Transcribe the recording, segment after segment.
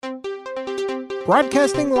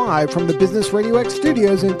Broadcasting live from the Business Radio X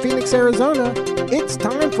studios in Phoenix, Arizona, it's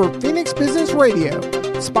time for Phoenix Business Radio,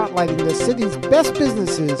 spotlighting the city's best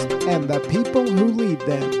businesses and the people who lead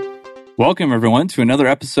them. Welcome, everyone, to another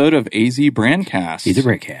episode of AZ Brandcast. AZ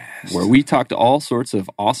Brandcast. Where we talk to all sorts of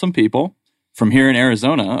awesome people from here in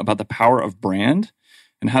Arizona about the power of brand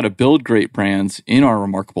and how to build great brands in our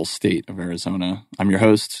remarkable state of Arizona. I'm your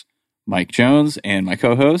host, Mike Jones, and my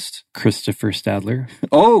co-host, Christopher Stadler.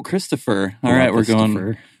 Oh, Christopher. All right, we're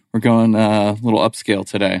going a little upscale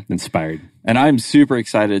today. Inspired. And I'm super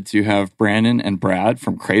excited to have Brandon and Brad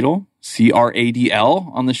from Cradle,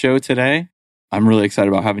 CRADL, on the show today. I'm really excited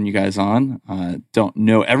about having you guys on. Don't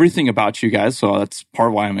know everything about you guys, so that's part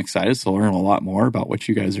of why I'm excited to learn a lot more about what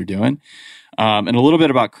you guys are doing. And a little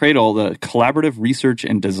bit about Cradle, the Collaborative Research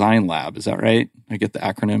and Design Lab. Is that right? I get the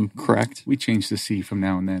acronym correct? We change the C from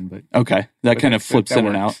now and then, but okay. That kind of flips in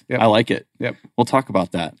and out. Yep. I like it. Yep. We'll talk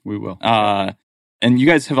about that. We will. And you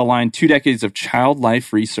guys have aligned 2 decades of child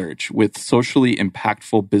life research with socially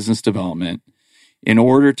impactful business development in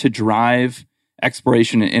order to drive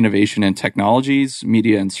exploration and innovation in technologies,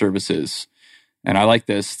 media, and services. And I like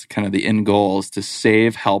this, kind of the end goal is to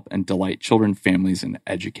save, help, and delight children, families, and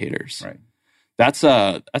educators. Right. That's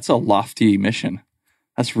a lofty mission.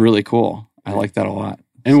 That's really cool. I like that a lot.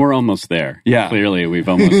 And we're almost there. Yeah. Clearly, we've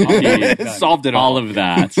almost solved it all of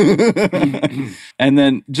that. And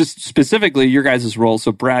then just specifically your guys' role.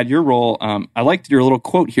 So Brad, your role, I liked your little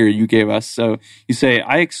quote here you gave us. So you say,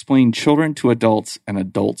 I explain children to adults and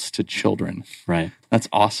adults to children. Right. That's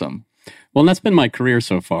awesome. Well, and that's been my career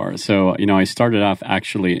so far. So, I started off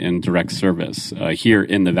actually in direct service here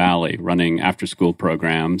in the Valley, running after-school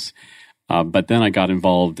programs. But then I got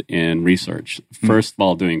involved in research. First of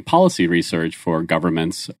all, doing policy research for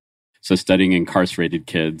governments. So studying incarcerated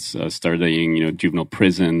kids, studying, juvenile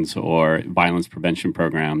prisons or violence prevention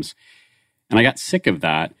programs. And I got sick of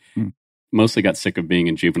that. Mostly got sick of being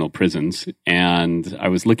in juvenile prisons. And I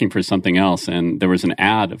was looking for something else. And there was an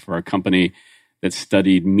ad for a company that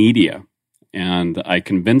studied media. And I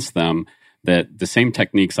convinced them that the same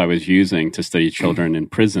techniques I was using to study children in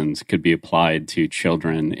prisons could be applied to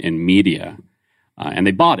children in media. And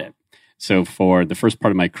they bought it. So for the first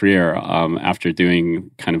part of my career, after doing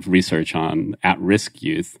kind of research on at-risk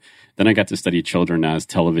youth, then I got to study children as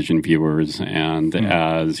television viewers and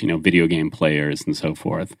as, video game players and so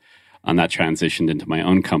forth. And that transitioned into my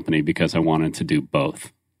own company because I wanted to do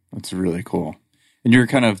both. That's really cool. And you're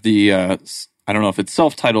kind of the, I don't know if it's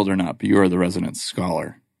self-titled or not, but you are the resident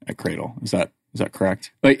scholar at Cradle. Is that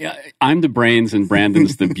correct? But I'm the brains and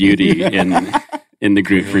Brandon's the beauty in the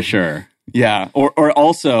group for sure. Yeah, or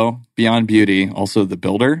also beyond beauty, also the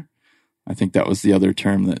builder. I think that was the other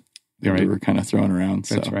term that we were kind of throwing around.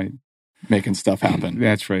 That's right. Making stuff happen.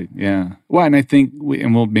 That's right. Yeah. Well, and I think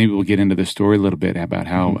we'll get into the story a little bit about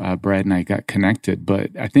how Brad and I got connected.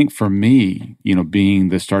 But I think for me, being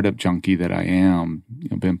the startup junkie that I am,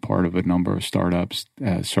 been part of a number of startups,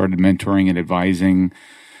 started mentoring and advising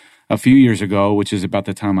a few years ago, which is about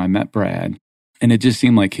the time I met Brad. And it just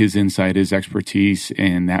seemed like his insight, his expertise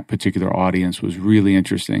in that particular audience was really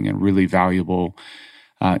interesting and really valuable.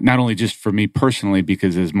 Not only just for me personally,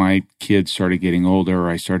 because as my kids started getting older,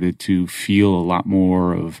 I started to feel a lot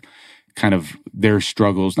more of kind of their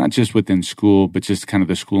struggles, not just within school, but just kind of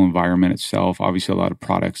the school environment itself. Obviously, a lot of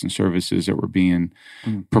products and services that were being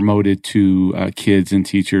promoted to kids and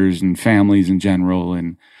teachers and families in general.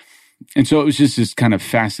 And so it was just this kind of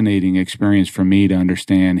fascinating experience for me to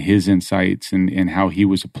understand his insights and how he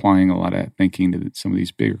was applying a lot of thinking to some of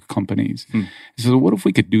these bigger companies. So what if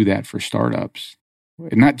we could do that for startups?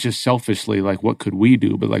 And not just selfishly, like what could we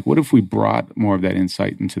do, but like what if we brought more of that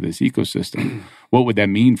insight into this ecosystem? What would that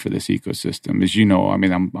mean for this ecosystem? As you know,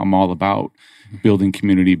 I'm all about building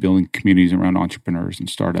communities around entrepreneurs and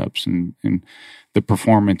startups and the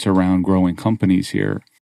performance around growing companies here.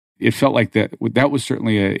 It felt like that was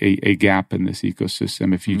certainly a gap in this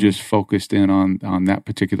ecosystem. If you just focused in on that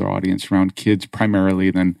particular audience around kids primarily,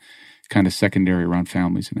 then kind of secondary around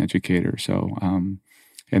families and educators. So,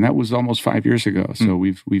 and that was almost 5 years ago. So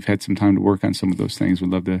we've had some time to work on some of those things.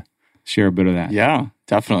 We'd love to share a bit of that. Yeah,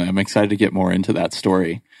 definitely. I'm excited to get more into that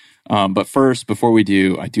story. But first, before we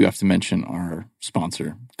do, I do have to mention our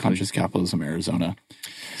sponsor, Conscious Capitalism Arizona.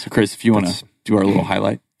 So Chris, if you want to do our little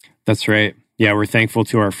highlight. That's right. Yeah, we're thankful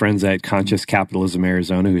to our friends at Conscious Capitalism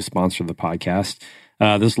Arizona who sponsor the podcast.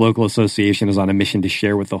 This local association is on a mission to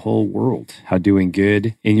share with the whole world how doing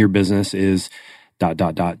good in your business is ...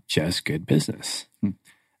 just good business.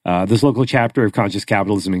 This local chapter of Conscious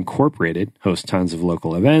Capitalism Incorporated hosts tons of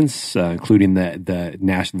local events, including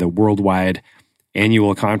the worldwide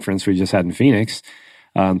annual conference we just had in Phoenix.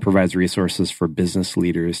 Provides resources for business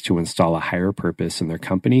leaders to install a higher purpose in their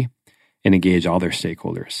company and engage all their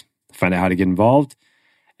stakeholders. Find out how to get involved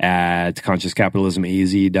at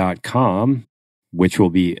consciouscapitalismaz.com, which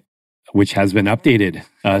has been updated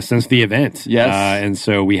since the event. Yes. And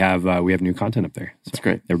so we have new content up there. So That's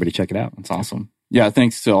great. Everybody check it out. That's awesome. Yeah,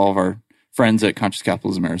 thanks to all of our friends at Conscious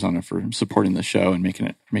Capitalism Arizona for supporting the show and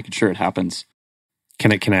making sure it happens.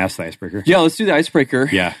 Can I ask the icebreaker? Yeah, let's do the icebreaker.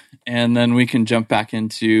 Yeah. And then we can jump back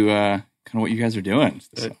into kind of what you guys are doing.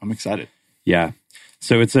 So I'm excited. Yeah.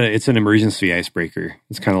 So it's an emergency icebreaker.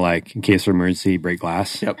 It's kind of like in case of emergency, break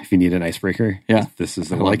glass. Yep. If you need an icebreaker, Yeah. this is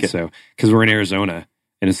the I one. like it. So because we're in Arizona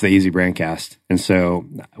and it's the Easy Brandcast, and so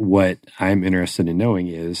what I'm interested in knowing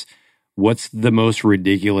is what's the most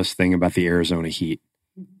ridiculous thing about the Arizona heat?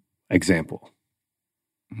 Example.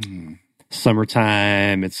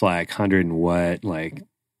 Summertime, it's like 100 and what, like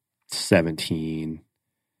 17.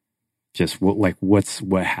 Just what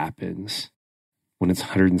happens when it's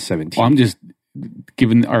 117? Well, I'm just,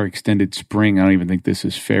 given our extended spring, I don't even think this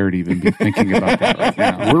is fair to even be thinking about that right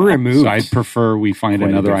now. We're removed. So I'd prefer we find quite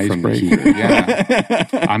a another bit from the icebreaker. Yeah.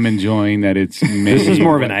 I'm enjoying that it's May. This is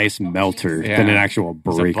more of an ice melter Yeah. than an actual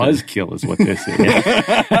It's a breaker. buzzkill is what this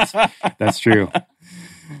is. That's true.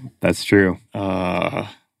 That's true. Well,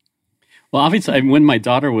 obviously, when my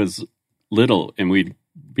daughter was little and we'd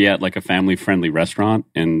be at like a family-friendly restaurant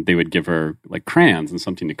and they would give her like crayons and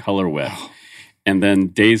something to color with. And then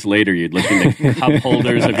days later, you'd look in the cup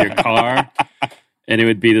holders of your car and it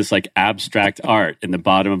would be this like abstract art in the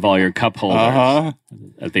bottom of all your cup holders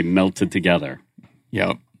as they melted together.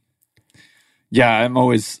 Yep. Yeah, I'm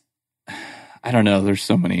always, I don't know, there's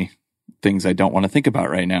so many things I don't want to think about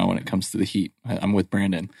right now when it comes to the heat. I'm with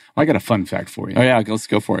Brandon. I got a fun fact for you. Oh yeah, let's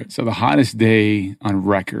go for it. So the hottest day on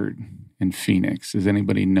record in Phoenix, does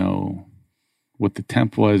anybody know what the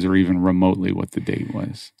temp was or even remotely what the date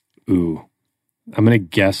was? Ooh. I'm going to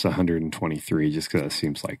guess 123 just because that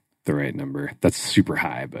seems like the right number. That's super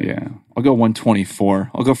high, but Yeah. I'll go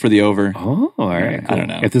 124. I'll go for the over. Oh, all right. I Cool. don't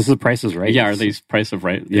know. If this is the Price is Right. Yeah, are these price of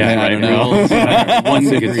right? Yeah, I right don't know. rules? 1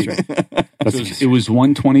 degree. It was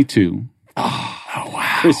 122,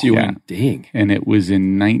 Chris, you Yeah. win. Dang. and it was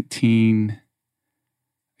in I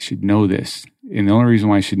should know this. And the only reason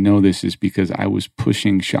why I should know this is because I was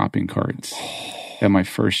pushing shopping carts at my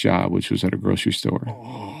first job, which was at a grocery store.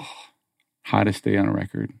 Hottest day on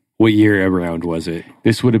record. What year around was it?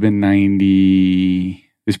 This would have been 90.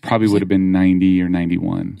 This probably would have been 90 or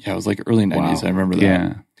 91. Yeah, it was like early 90s. Wow. I remember that. Yeah.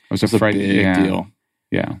 It was It was a Friday. big yeah. deal.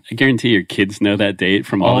 Yeah. I guarantee your kids know that date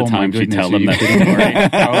from all Oh, the my times you goodness, tell are them you that kidding me? story.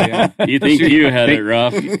 Oh, yeah. You think you had it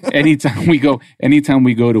rough. Anytime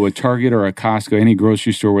we go to a Target or a Costco, any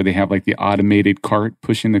grocery store where they have like the automated cart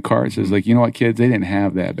pushing the carts, it's like, you know what, kids, they didn't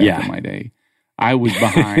have that back in my day. I was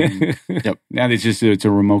behind. Yep. Now it's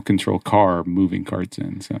a remote control car moving carts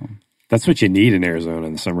in. So That's what you need in Arizona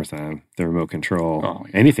in the summertime. The remote control. Oh,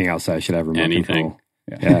 yeah. Anything outside should have remote Anything. control.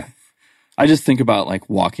 yeah. Yeah. I just think about like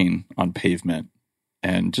walking on pavement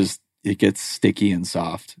and just it gets sticky and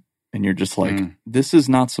soft. And you're just like, this is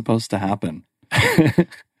not supposed to happen. And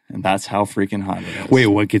that's how freaking hot it is. Wait,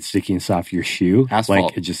 what gets sticky and soft? Your shoe? Asphalt.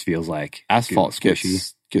 Like it just feels like Asphalt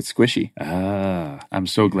squishy. gets squishy. Ah. I'm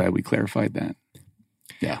so glad we clarified that.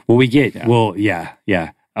 Well, we get Yeah. well, yeah.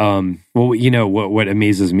 Well, you know what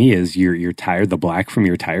amazes me is your tire. The black from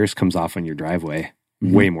your tires comes off on your driveway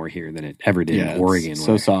way more here than it ever did Yeah, in Oregon. it's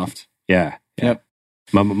so where- soft. Yeah. Yep.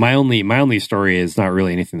 My only story is not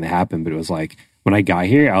really anything that happened, but it was like when I got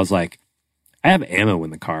here, I was like, I have ammo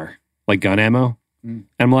in the car, like gun ammo. And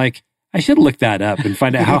I'm like, I should look that up and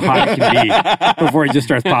find out how hot it can be before it just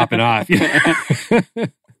starts popping off.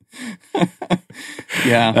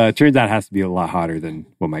 Yeah. Turns out it has to be a lot hotter than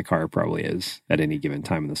what my car probably is at any given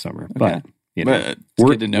time in the summer. But you know, But it's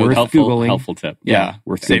good to know. worth that. Googling. Helpful tip. Yeah.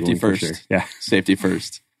 worth Safety Googling for first. sure. Yeah, Safety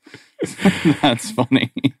first. That's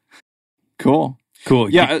funny. Cool. cool.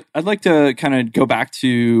 Yeah, I'd like to kind of go back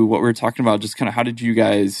to what we were talking about. Just kind of how did you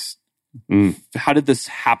guys, how did this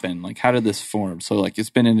happen? Like, how did this form? So, like, it's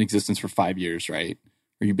been in existence for 5 years, right?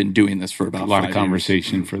 Or you've been doing this for about A lot 5 of years.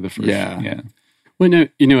 conversation for the first. Yeah. Well, no,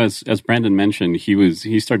 you know, as Brandon mentioned,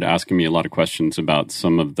 he started asking me a lot of questions about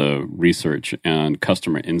some of the research and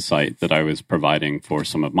customer insight that I was providing for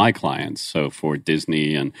some of my clients. So for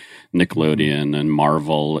Disney and Nickelodeon and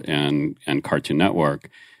Marvel and Cartoon Network.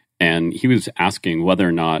 And he was asking whether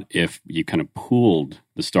or not if you kind of pooled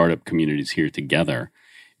the startup communities here together,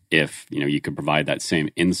 if, you know, you could provide that same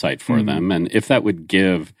insight for them, and if that would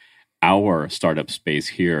give our startup space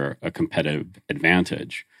here a competitive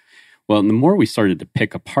advantage. Well, and the more we started to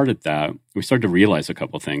pick apart at that, we started to realize a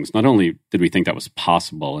couple of things. Not only did we think that was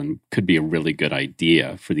possible and could be a really good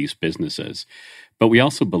idea for these businesses, but we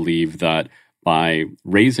also believe that by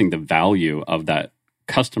raising the value of that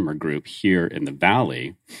customer group here in the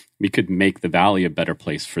Valley, we could make the Valley a better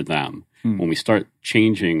place for them. When we start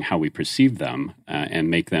changing how we perceive them and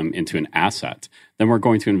make them into an asset, then we're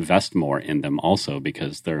going to invest more in them also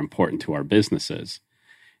because they're important to our businesses.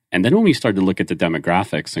 And then when we started to look at the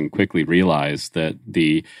demographics and quickly realized that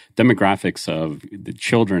the demographics of the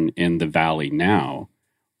children in the Valley now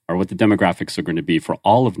are what the demographics are going to be for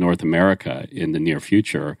all of North America in the near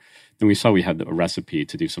future, then we saw we had a recipe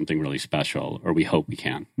to do something really special, or we hope we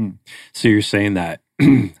can. So you're saying that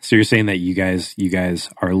you guys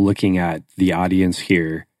are looking at the audience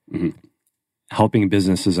here, helping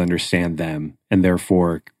businesses understand them, and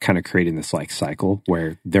therefore kind of creating this like cycle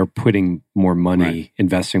where they're putting more money,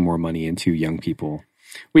 investing more money into young people.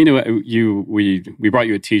 We know we brought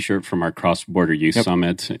you a T-shirt from our Cross Border Youth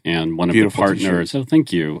Summit, and one Beautiful of the partners. T-shirt. Oh,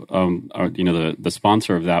 thank you. The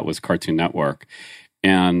sponsor of that was Cartoon Network,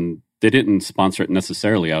 and they didn't sponsor it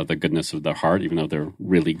necessarily out of the goodness of their heart, even though they're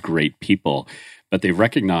really great people. But they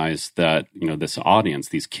recognized that this audience,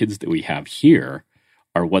 these kids that we have here,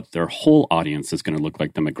 are what their whole audience is going to look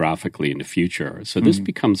like demographically in the future. So this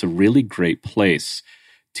becomes a really great place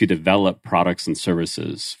to develop products and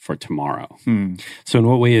services for tomorrow. So in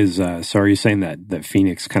what way is, so are you saying that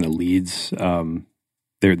Phoenix kind of leads,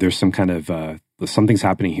 there's some kind of, something's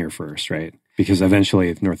happening here first, right? Because eventually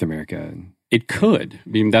it's North America. It could. I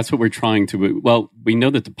mean, that's what we're trying to, well, we know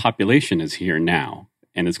that the population is here now,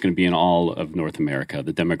 and it's going to be in all of North America.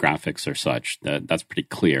 The demographics are such that that's pretty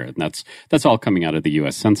clear. And that's all coming out of the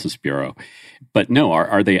U.S. Census Bureau. But no,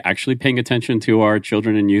 are they actually paying attention to our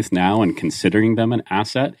children and youth now and considering them an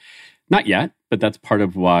asset? Not yet, but that's part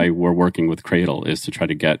of why we're working with Cradle, is to try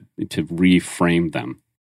to get to reframe them.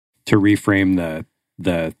 To reframe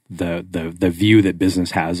the view that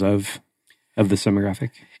business has of this demographic?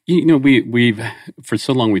 We've for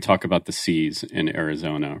so long we talk about the C's in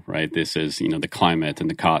Arizona, right? This is the climate and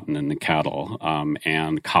the cotton and the cattle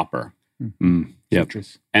and copper,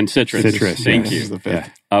 Citrus and citrus. Thank This you. is the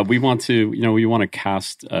fifth. We want to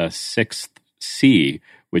cast a sixth C,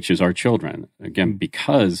 which is our children. Again,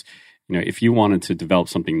 because if you wanted to develop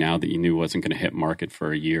something now that you knew wasn't going to hit market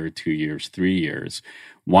for a year, 2 years, 3 years,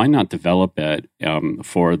 why not develop it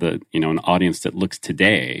for an audience that looks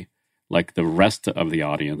today like the rest of the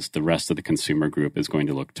audience, the rest of the consumer group is going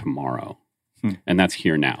to look tomorrow. And that's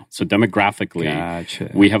here now. So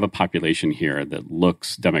demographically, we have a population here that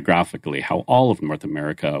looks demographically how all of North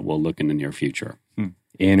America will look in the near future.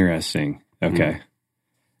 Interesting. Okay.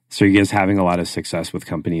 So you guys having a lot of success with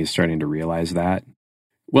companies starting to realize that?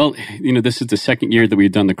 Well, this is the second year that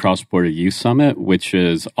we've done the Cross Border Youth Summit, which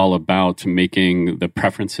is all about making the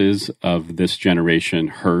preferences of this generation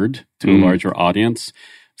heard to a larger audience.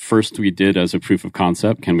 First, we did as a proof of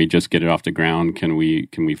concept. Can we just get it off the ground? Can we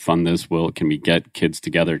fund this? Can we get kids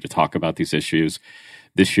together to talk about these issues?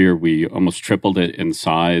 This year, we almost tripled it in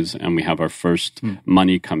size, and we have our first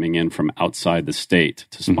money coming in from outside the state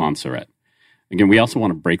to sponsor it. Again, we also want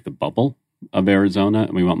to break the bubble of Arizona,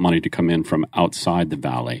 and we want money to come in from outside the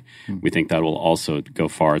Valley. We think that will also go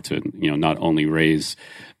far to not only raise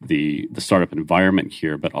the startup environment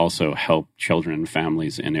here, but also help children and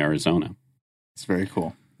families in Arizona. It's very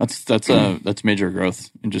cool. That's major growth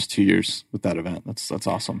in just 2 years with that event. That's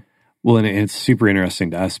awesome. Well, and it's super interesting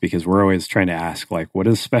to us because we're always trying to ask, like, what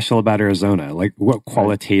is special about Arizona? Like, what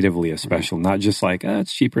qualitatively is special? Not just like,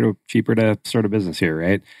 it's cheaper to start a business here,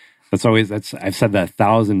 right? I've said that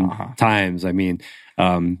 1,000 times. I mean,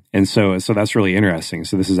 and so that's really interesting.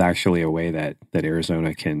 So this is actually a way that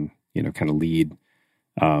Arizona can, kind of lead.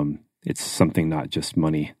 It's something not just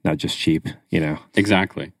money, not just cheap,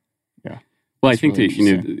 Exactly. Yeah. Well, I think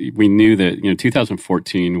that, we knew that,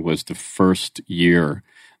 2014 was the first year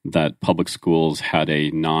that public schools had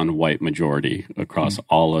a non-white majority across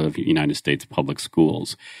all of United States public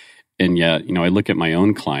schools. And yet, I look at my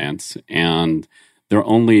own clients and they're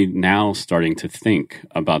only now starting to think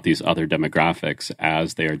about these other demographics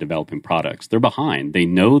as they are developing products. They're behind. They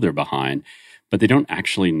know they're behind, but they don't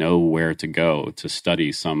actually know where to go to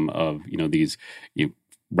study some of, these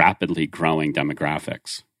rapidly growing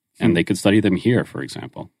demographics. And they could study them here, for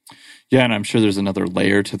example. Yeah, and I'm sure there's another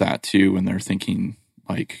layer to that too when they're thinking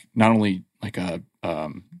like not only like an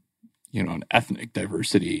ethnic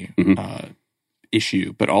diversity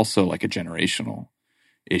issue, but also like a generational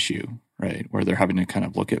issue, right? Where they're having to kind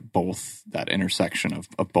of look at both that intersection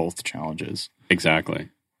of both challenges. Exactly.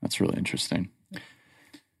 That's really interesting.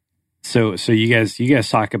 So you guys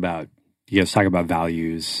talk about you guys talk about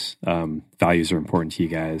values. Values are important to you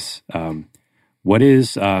guys. What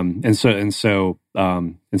is and so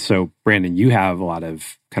Brandon, you have a lot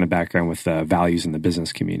of kind of background with values in the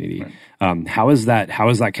business community. Right. How is that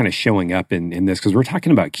kind of showing up in this? Because we're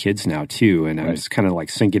talking about kids now too, and I'm just kind of like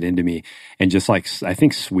sink it into me. And just like I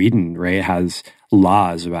think Sweden, right, has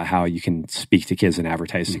laws about how you can speak to kids and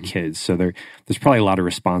advertise to kids. So there's probably a lot of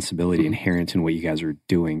responsibility inherent in what you guys are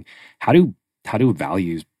doing. How do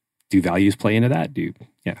values play into that?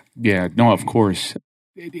 Yeah, no, of course.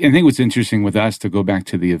 I think what's interesting with us, to go back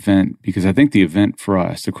to the event, because I think the event for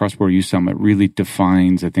us, the Cross Border Youth Summit, really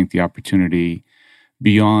defines, I think, the opportunity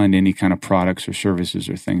beyond any kind of products or services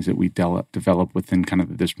or things that we develop within kind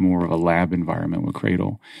of this more of a lab environment with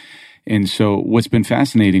Cradle. And so what's been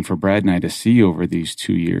fascinating for Brad and I to see over these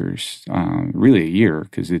 2 years, really a year,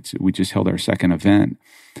 because we just held our second event,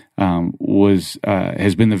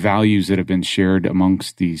 has been the values that have been shared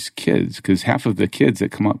amongst these kids. Because half of the kids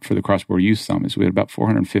that come up for the Cross Border Youth Summit, so we had about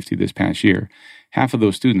 450 this past year, half of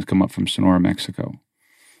those students come up from Sonora, Mexico.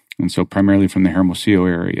 And so primarily from the Hermosillo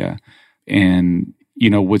area. And,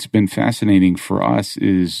 what's been fascinating for us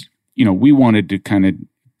is, we wanted to kind of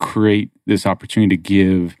create this opportunity to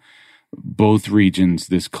give both regions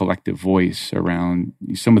this collective voice around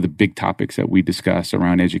some of the big topics that we discuss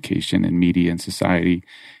around education and media and society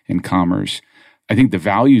and commerce. I think the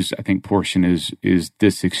values, portion is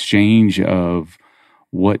this exchange of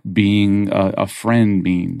what being a friend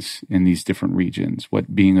means in these different regions,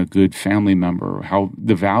 what being a good family member, how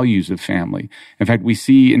the values of family. In fact, we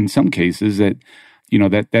see in some cases that,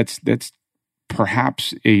 that's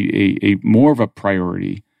perhaps a more of a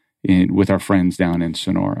priority with our friends down in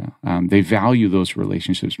Sonora. They value those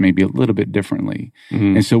relationships maybe a little bit differently.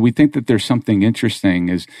 Mm-hmm. And so we think that there's something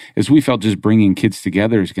interesting as we felt just bringing kids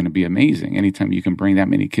together is going to be amazing. Anytime you can bring that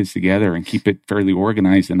many kids together and keep it fairly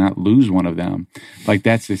organized and not lose one of them, like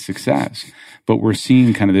that's a success. But we're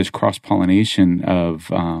seeing kind of this cross-pollination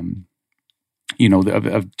of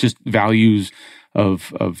just values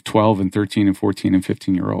of 12 and 13 and 14 and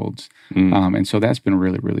 15-year-olds. Mm. And so that's been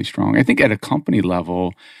really, really strong. I think at a company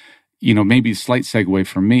level, maybe a slight segue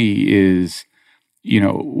for me is,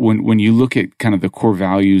 when you look at kind of the core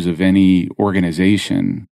values of any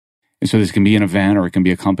organization, and so this can be an event or it can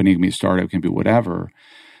be a company, it can be a startup, it can be whatever,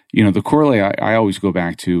 the corollary I always go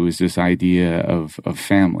back to is this idea of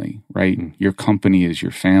family, right? Mm. Your company is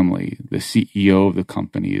your family. The CEO of the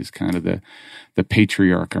company is kind of the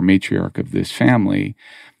patriarch or matriarch of this family.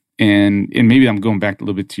 And maybe I'm going back a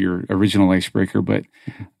little bit to your original icebreaker, but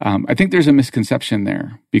I think there's a misconception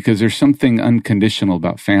there because there's something unconditional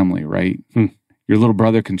about family, right? Your little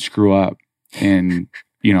brother can screw up and,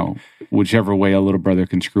 whichever way a little brother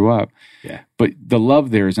can screw up. Yeah. But the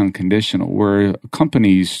love there is unconditional, where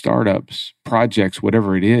companies, startups, projects,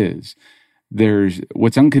 whatever it is,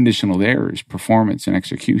 what's unconditional there is performance and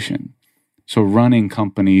execution. So running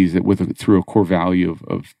companies through a core value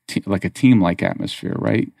of like a team-like atmosphere,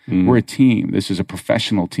 right? Mm. We're a team. This is a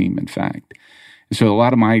professional team, in fact. And so a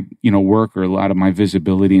lot of my work or a lot of my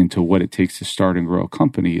visibility into what it takes to start and grow a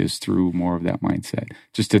company is through more of that mindset.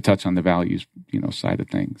 Just to touch on the values, side of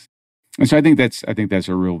things. And so I think that's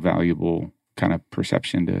a real valuable kind of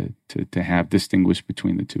perception to have distinguished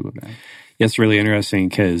between the two of that. Yeah, it's really interesting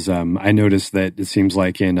because I noticed that it seems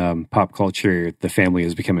like in pop culture, the family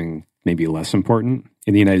is becoming maybe less important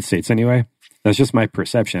in the United States anyway. That's just my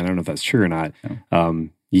perception. I don't know if that's true or not. No.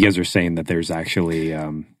 You guys are saying that there's actually...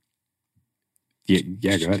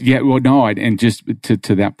 Yeah, go ahead. Yeah, well, no, and just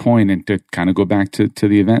to that point and to kind of go back to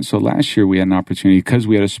the event. So last year we had an opportunity, because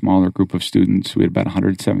we had a smaller group of students. We had about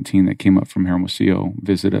 117 that came up from Hermosillo,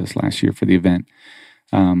 visit us last year for the event.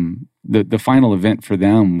 The final event for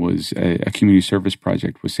them was a community service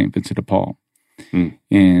project with St. Vincent de Paul. Mm.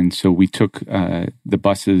 And so we took the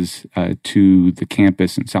buses to the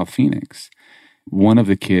campus in South Phoenix. One of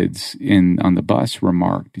the kids on the bus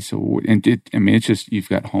remarked, he said, it's just, you've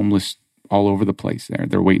got homeless all over the place there.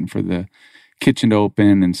 They're waiting for the kitchen to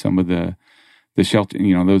open and some of the shelter,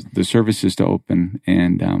 the services to open.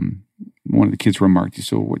 And one of the kids remarked, he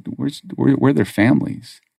said, where are their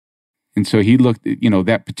families? And so he looked at,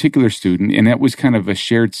 that particular student, and that was kind of a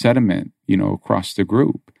shared sentiment, across the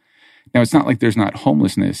group. Now, it's not like there's not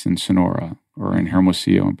homelessness in Sonora or in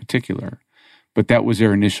Hermosillo in particular, but that was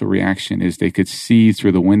their initial reaction, is they could see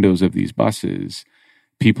through the windows of these buses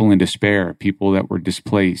people in despair, people that were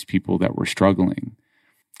displaced, people that were struggling.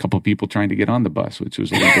 A couple of people trying to get on the bus, which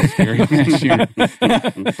was a little bit scary last year.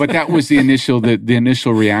 But that was the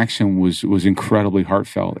initial reaction was incredibly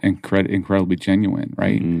heartfelt and incredibly genuine,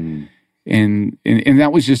 right? Mm. And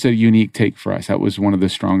that was just a unique take for us. That was one of the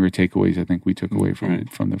stronger takeaways I think we took away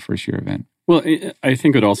from the first year event. Well, I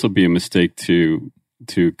think it would also be a mistake to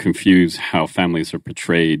confuse how families are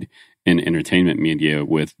portrayed in entertainment media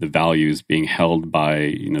with the values being held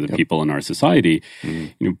by the people in our society.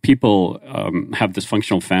 People have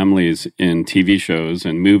dysfunctional families in TV shows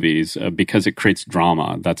and movies because it creates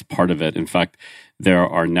drama. That's part of it. In fact, there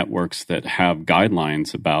are networks that have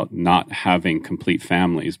guidelines about not having complete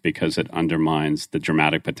families because it undermines the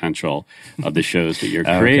dramatic potential of the shows that you're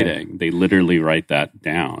creating. Okay. They literally write that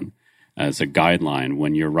down as a guideline.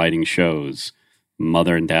 When you're writing shows,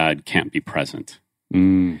 mother and dad can't be present.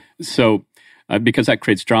 So, because that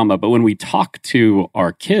creates drama. But when we talk to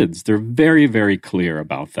our kids, they're very, very clear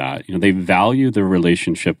about that. They value their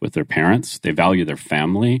relationship with their parents. They value their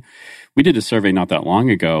family. We did a survey not that long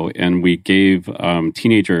ago, and we gave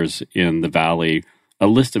teenagers in the Valley a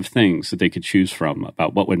list of things that they could choose from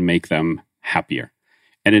about what would make them happier.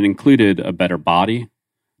 And it included a better body,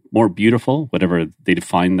 more beautiful, whatever they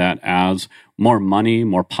define that as, more money,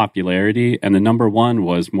 more popularity, and the number one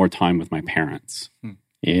was more time with my parents.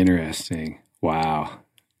 Interesting. Wow.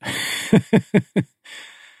 It's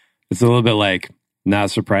a little bit like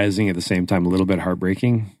not surprising, at the same time a little bit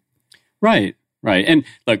heartbreaking. Right. And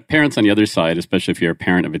look, parents on the other side, especially if you're a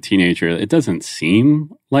parent of a teenager, it doesn't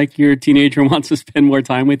seem like your teenager wants to spend more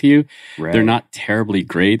time with you. Right. They're not terribly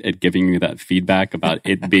great at giving you that feedback about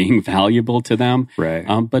it being valuable to them. Right.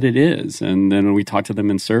 But it is. And then when we talk to them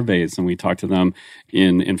in surveys and we talk to them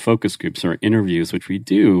in focus groups or interviews, which we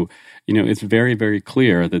do, it's very, very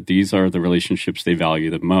clear that these are the relationships they value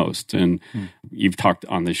the most. And you've talked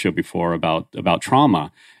on this show before about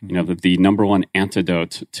trauma, that the number one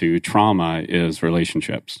antidote to trauma is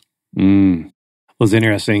relationships. Well, it's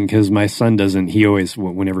interesting because my son doesn't, he always,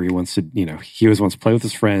 whenever he wants to, he always wants to play with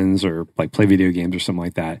his friends or like play video games or something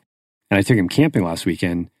like that. And I took him camping last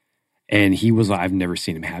weekend and I've never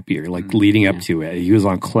seen him happier. Like leading up to it, he was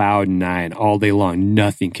on cloud 9 all day long.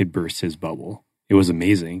 Nothing could burst his bubble. It was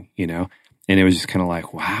amazing, and it was just kind of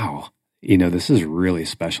like, wow, this is really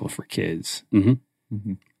special for kids.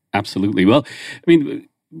 Absolutely. Well,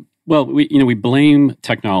 we blame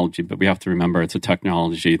technology, but we have to remember it's a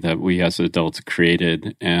technology that we as adults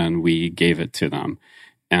created and we gave it to them.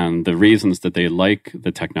 And the reasons that they like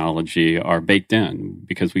the technology are baked in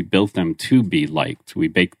because we built them to be liked. We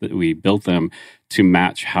built them to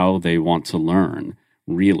match how they want to learn.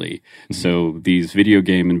 Really. So these video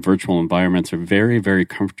game and virtual environments are very, very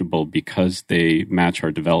comfortable because they match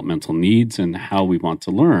our developmental needs and how we want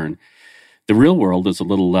to learn. The real world is a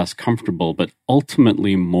little less comfortable, but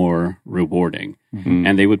ultimately more rewarding.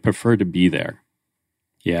 And they would prefer to be there.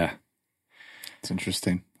 Yeah. It's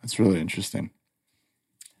interesting. That's really interesting.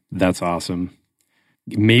 That's awesome.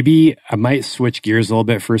 Maybe I might switch gears a little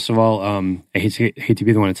bit. First of all, I hate to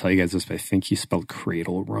be the one to tell you guys this, but I think you spelled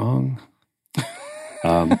cradle wrong.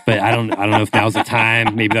 But I don't know if now's the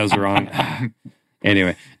time. Maybe that was wrong.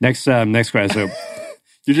 Anyway, next question. So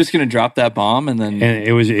you're just going to drop that bomb and then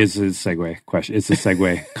it's a segue question. It's a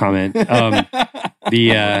segue comment.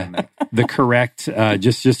 The correct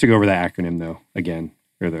just to go over the acronym though again,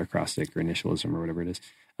 or the acrostic or initialism or whatever it is.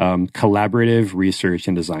 Collaborative Research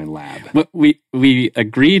and Design Lab. But we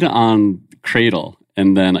agreed on Cradle.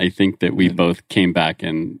 And then I think that we both came back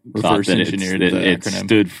and thought that it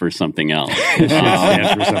stood for something else. For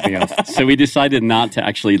something else. So we decided not to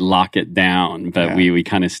actually lock it down, but we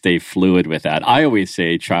kind of stay fluid with that. I always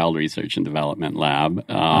say Child Research and Development Lab.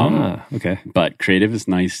 Okay. But creative is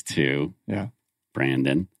nice too. Yeah.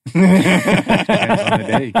 Brandon. Depends on the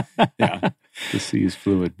day. Yeah. The sea is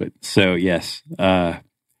fluid, but so yes.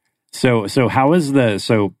 So how is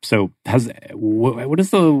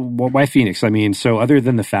why Phoenix? I mean, so other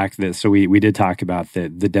than the fact that we did talk about the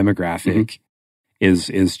demographic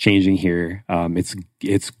is changing here. It's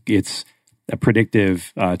a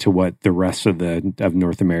predictive to what the rest of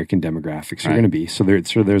North American demographics are going to be. So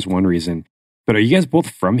there's one reason. But are you guys both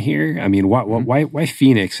from here? I mean, why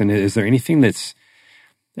Phoenix? And is there anything that's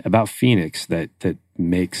about Phoenix that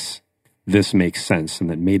makes this make sense and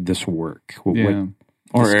that made this work?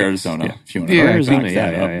 Or Arizona, if you want to. Yeah, Arizona,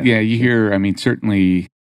 yeah. You hear, I mean, certainly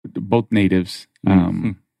both natives.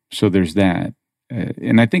 So there's that.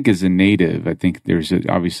 And I think as a native, I think there's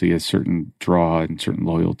obviously a certain draw and certain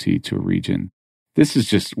loyalty to a region. This is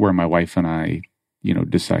just where my wife and I,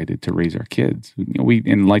 decided to raise our kids.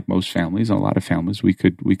 And like most families, a lot of families, we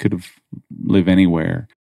could have lived anywhere.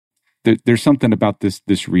 There's something about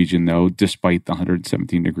this region, though, despite the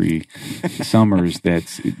 117-degree summers,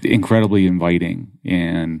 that's incredibly inviting.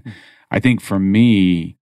 And I think for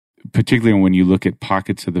me, particularly when you look at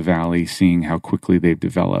pockets of the valley, seeing how quickly they've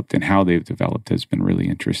developed and how they've developed has been really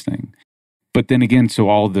interesting. But then again, so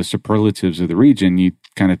all the superlatives of the region, you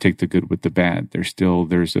kind of take the good with the bad. There's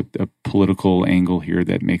a political angle here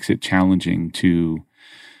that makes it challenging to,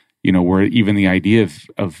 where even the idea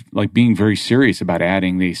of like being very serious about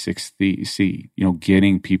adding the A6C,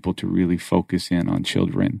 getting people to really focus in on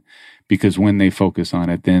children. Because when they focus on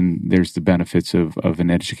it, then there's the benefits of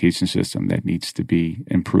an education system that needs to be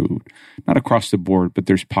improved. Not across the board, but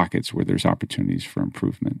there's pockets where there's opportunities for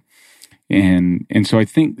improvement. And so I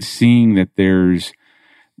think seeing that there's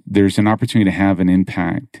an opportunity to have an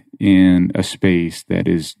impact in a space that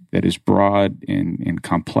is broad and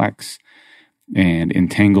complex and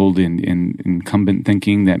entangled in incumbent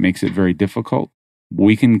thinking that makes it very difficult.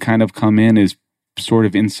 We can kind of come in as sort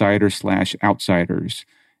of insider/outsiders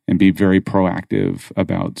and be very proactive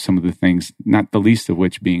about some of the things, not the least of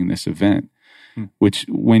which being this event, which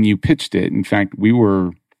when you pitched it, in fact, we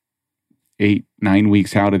were 8-9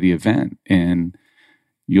 weeks out of the event, and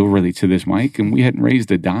you'll relate to this, Mike, and we hadn't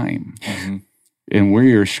raised a dime. Mm-hmm. And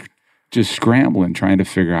we're just scrambling, trying to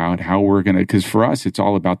figure out how we're going to, because for us, it's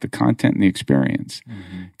all about the content and the experience.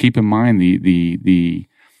 Mm-hmm. Keep in mind the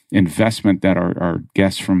investment that our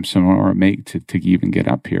guests from Sonora make to even get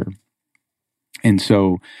up here. And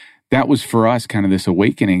so that was for us kind of this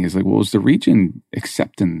awakening is like, well, is the region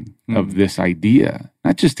accepting of this idea?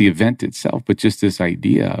 Not just the event itself, but just this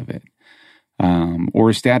idea of it. Or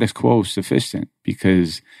is status quo sufficient?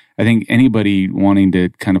 Because I think anybody wanting to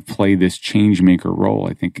kind of play this change maker role,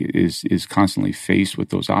 I think is constantly faced with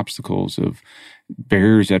those obstacles of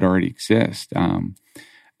barriers that already exist.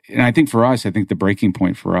 And I think for us, I think the breaking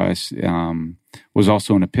point for us was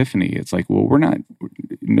also an epiphany. It's like, well,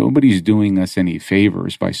 nobody's doing us any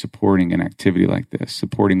favors by supporting an activity like this,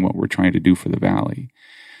 supporting what we're trying to do for the Valley.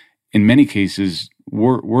 In many cases,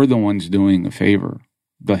 we're the ones doing a favor.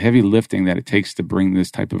 The heavy lifting that it takes to bring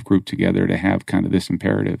this type of group together to have kind of this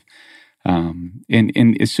imperative.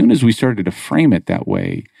 And as soon as we started to frame it that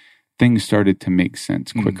way, things started to make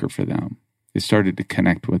sense quicker for them. It started to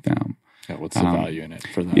connect with them. Yeah, what's the value in it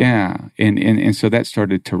for them? Yeah, and so that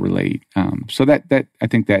started to relate. So that I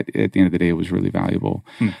think that at the end of the day, it was really valuable.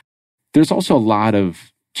 There's also a lot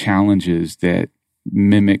of challenges that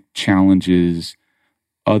mimic challenges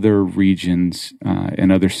other regions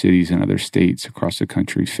and other cities and other states across the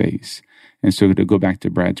country face. And so to go back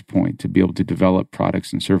to Brad's point, to be able to develop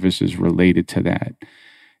products and services related to that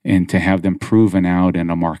and to have them proven out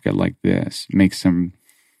in a market like this makes them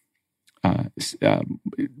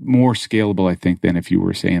more scalable, I think, than if you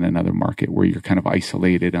were, say, in another market where you're kind of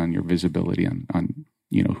isolated on your visibility on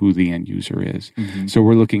who the end user is. Mm-hmm. So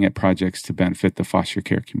we're looking at projects to benefit the foster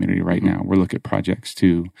care community right now. We're looking at projects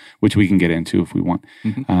which we can get into if we want,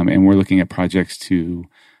 and we're looking at projects to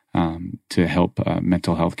help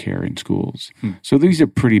mental health care in schools. So these are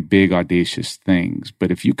pretty big, audacious things.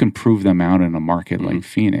 But if you can prove them out in a market like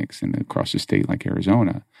Phoenix and across a state like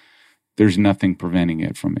Arizona, there's nothing preventing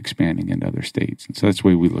it from expanding into other states. And so that's the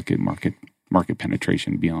way we look at market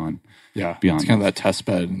penetration beyond. Yeah, it's kind of that test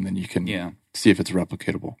bed, and then you can see if it's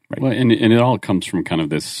replicatable. Right. Well, and it all comes from kind of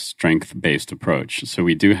this strength-based approach. So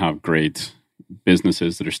we do have great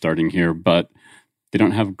businesses that are starting here, but they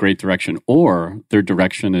don't have great direction, or their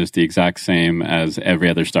direction is the exact same as every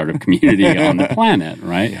other startup community on the planet,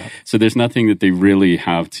 right? Yeah. So there's nothing that they really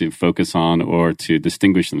have to focus on or to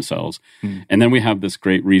distinguish themselves. And then we have this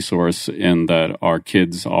great resource in that our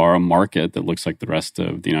kids are a market that looks like the rest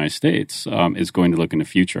of the United States is going to look in the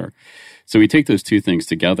future. So we take those two things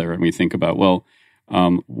together and we think about, well,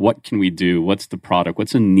 what can we do? What's the product?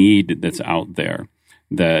 What's a need that's out there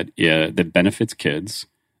that benefits kids,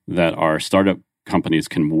 that our startup companies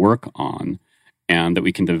can work on, and that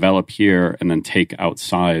we can develop here and then take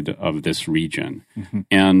outside of this region.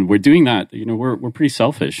 And we're doing that, we're pretty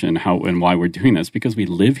selfish in how and why we're doing this, because we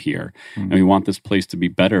live here and we want this place to be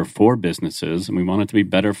better for businesses and we want it to be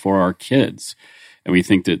better for our kids. And we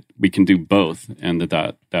think that we can do both, and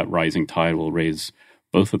that rising tide will raise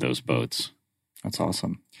both of those boats. That's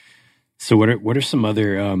awesome. So what are some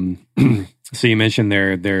other so you mentioned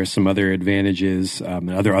there are some other advantages,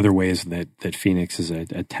 other ways that Phoenix is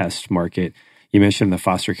a test market. You mentioned the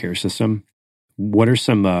foster care system. What are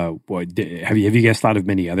some have you guys thought of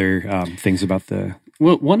many other things about the?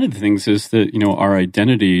 Well, one of the things is that our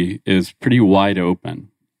identity is pretty wide open.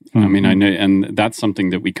 I mean, I know, and that's something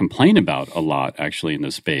that we complain about a lot actually in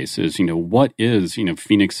this space is, what is,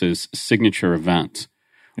 Phoenix's signature event?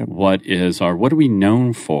 Yep. What are we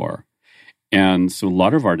known for? And so a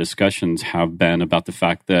lot of our discussions have been about the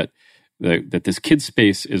fact that that this kid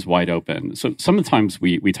space is wide open. So sometimes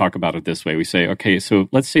we talk about it this way. We say, okay, so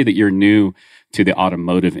let's say that you're new to the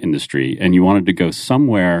automotive industry and you wanted to go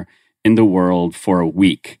somewhere in the world for a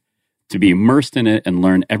week to be immersed in it and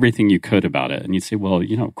learn everything you could about it. And you'd say, well,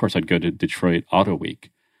 of course I'd go to Detroit Auto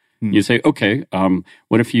Week. You say, okay,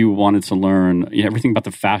 what if you wanted to learn everything about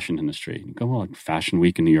the fashion industry? You go, well, Fashion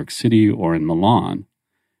Week in New York City or in Milan.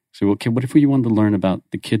 So, okay, what if you wanted to learn about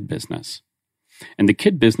the kid business? And the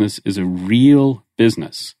kid business is a real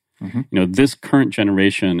business. This current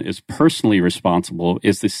generation is personally responsible,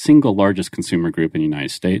 is the single largest consumer group in the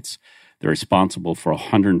United States. They're responsible for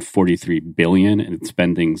 $143 billion in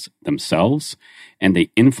spendings themselves, and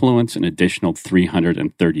they influence an additional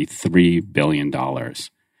 $333 billion.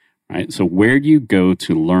 Right? So where do you go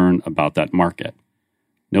to learn about that market?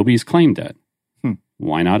 Nobody's claimed it.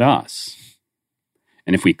 Why not us?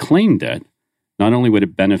 And if we claimed it, not only would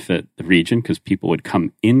it benefit the region because people would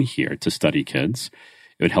come in here to study kids,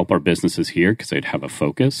 it would help our businesses here because they'd have a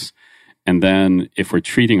focus. And then if we're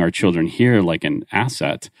treating our children here like an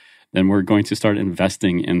asset, then we're going to start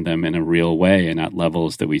investing in them in a real way and at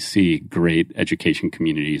levels that we see great education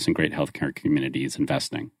communities and great healthcare communities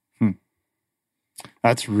investing.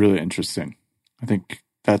 That's really interesting. I think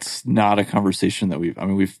that's not a conversation that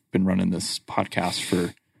we've been running this podcast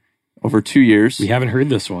for over 2 years. We haven't heard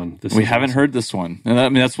this one. We haven't heard this one.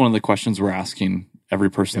 And that's one of the questions we're asking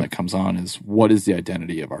every person that comes on is, what is the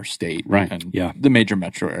identity of our state? Right. And the major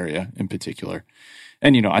metro area in particular.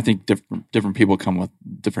 And, I think different people come with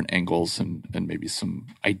different angles and maybe some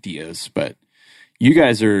ideas, but you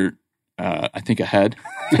guys are, I think, ahead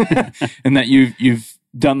in that you've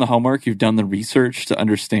done the homework, you've done the research to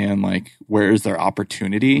understand where is their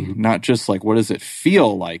opportunity, not just what does it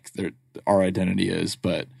feel like our identity is,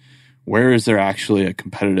 but where is there actually a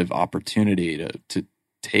competitive opportunity to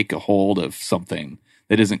take a hold of something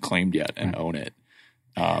that isn't claimed yet and own it,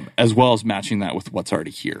 as well as matching that with what's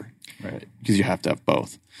already here, right? Because you have to have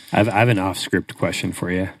both. I have an off-script question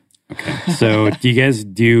for you. Okay. So do you guys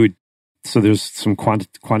so there's some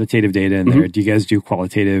quantitative data in there. Do you guys do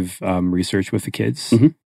qualitative research with the kids?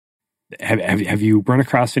 Have you run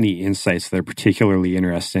across any insights that are particularly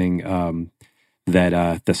interesting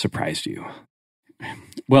that surprised you?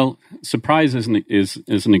 Well, surprise isn't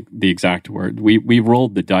the exact word. We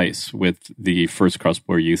rolled the dice with the first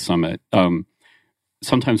Cross-Border Youth Summit.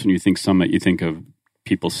 Sometimes when you think summit, you think of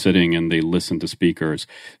people sitting and they listen to speakers.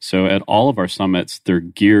 So at all of our summits, they're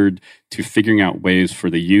geared to figuring out ways for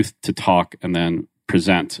the youth to talk and then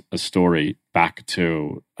present a story back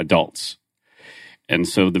to adults. And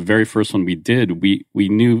so the very first one we did, we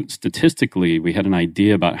knew statistically, we had an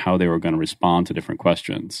idea about how they were going to respond to different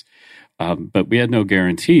questions. But we had no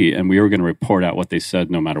guarantee, and we were going to report out what they said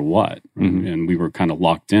no matter what. And we were kind of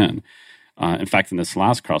locked in. In fact, in this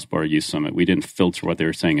last Cross-Border Youth Summit, we didn't filter what they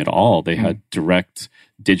were saying at all. They had direct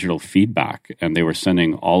digital feedback, and they were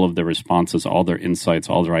sending all of their responses, all their insights,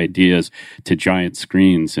 all their ideas to giant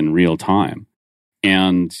screens in real time.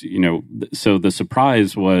 And, so the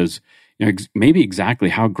surprise was, maybe exactly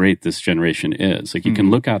how great this generation is. You can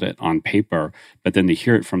look at it on paper, but then to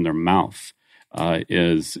hear it from their mouth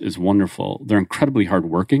is wonderful. They're incredibly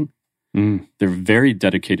hardworking. They're very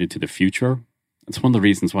dedicated to the future. It's one of the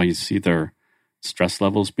reasons why you see their stress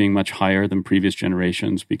levels being much higher than previous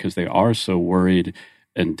generations, because they are so worried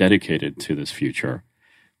and dedicated to this future.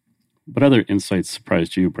 What other insights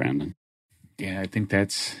surprised you, Brandon? Yeah, I think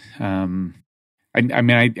that's,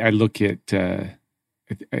 I look at,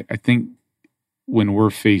 I think when we're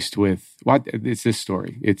faced with, it's this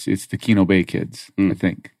story. It's the Keno Bay kids, I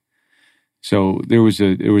think. So there was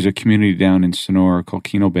a community down in Sonora called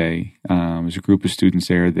Keno Bay. It was a group of students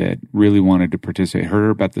there that really wanted to participate. Heard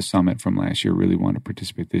about the summit from last year, really wanted to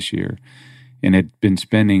participate this year, and had been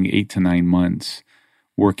spending 8 to 9 months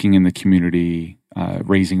working in the community,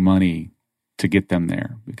 raising money to get them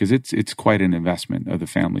there, because it's quite an investment of the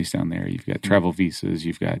families down there. You've got travel visas,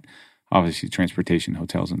 you've got obviously transportation,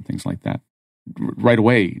 hotels, and things like that. Right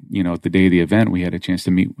away, at the day of the event, we had a chance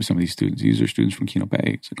to meet with some of these students. These are students from Keno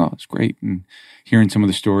Bay. It's it's great. And hearing some of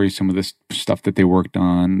the stories, some of the stuff that they worked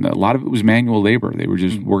on, a lot of it was manual labor. They were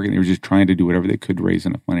just working. They were just trying to do whatever they could to raise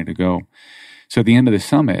enough money to go. So at the end of the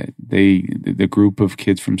summit, the group of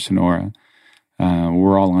kids from Sonora,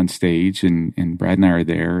 we're all on stage, and Brad and I are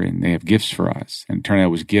there, and they have gifts for us. And it turned out it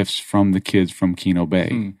was gifts from the kids from Keno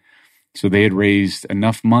Bay. So they had raised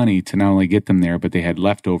enough money to not only get them there, but they had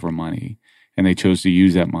leftover money. And they chose to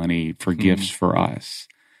use that money for gifts for us.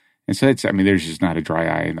 And so there's just not a dry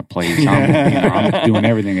eye in the place. I'm doing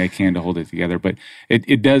everything I can to hold it together. But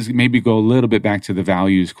it does maybe go a little bit back to the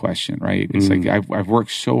values question, right? It's I've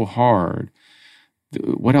worked so hard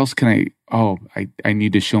what else can I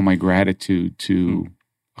need to show my gratitude to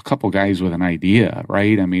a couple guys with an idea,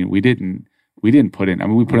 right? I mean, we didn't put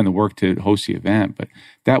in, we put in the work to host the event, but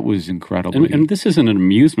that was incredible. And this isn't an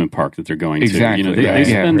amusement park that they're going exactly. to. They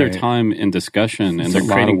spend their time in discussion, and they're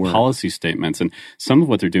creating policy statements. And some of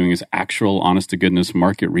what they're doing is actual, honest-to-goodness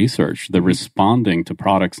market research. They're responding to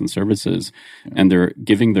products and services, and they're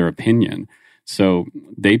giving their opinion. So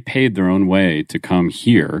they paid their own way to come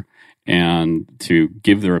here and to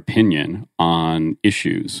give their opinion on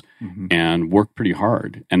issues and work pretty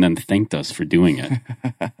hard, and then thanked us for doing it.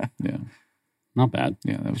 Yeah. Not bad.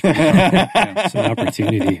 Yeah, that was pretty fun. It's an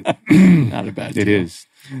opportunity. Not a bad deal. It is.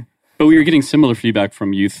 But we were getting similar feedback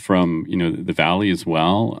from youth from the Valley as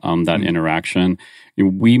well. That interaction,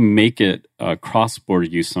 we make it a cross-border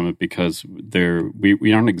youth summit because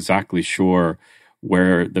we aren't exactly sure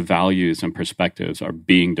where the values and perspectives are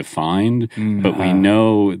being defined, but we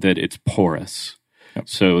know that it's porous. Yep.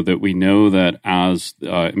 So that we know that as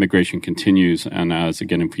immigration continues, and as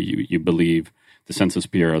again, if you believe the Census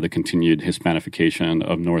Bureau, the continued Hispanification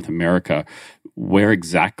of North America, where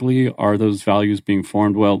exactly are those values being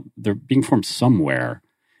formed? Well, they're being formed somewhere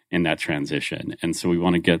in that transition. And so we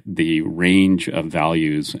want to get the range of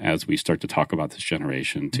values as we start to talk about this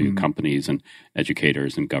generation to companies and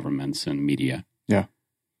educators and governments and media. Yeah.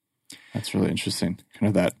 That's really interesting.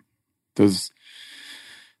 Kind of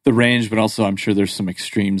the range, but also I'm sure there's some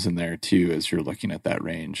extremes in there too as you're looking at that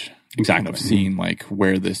range. Exactly. Kind of seeing like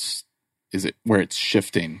where it's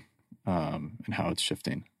shifting and how it's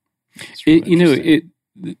shifting. It's really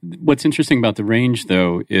what's interesting about the range,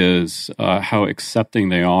 though, is how accepting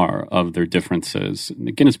they are of their differences. And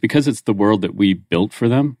again, it's because it's the world that we built for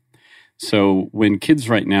them. So when kids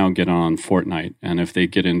right now get on Fortnite, and if they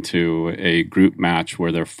get into a group match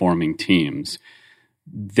where they're forming teams,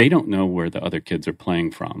 they don't know where the other kids are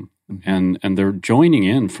playing from. And they're joining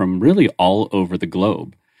in from really all over the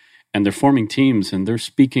globe. And they're forming teams, and they're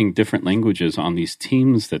speaking different languages on these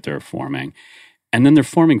teams that they're forming. And then they're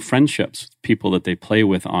forming friendships with people that they play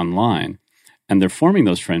with online. And they're forming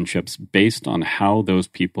those friendships based on how those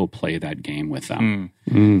people play that game with them.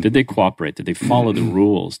 Did they cooperate? Did they follow the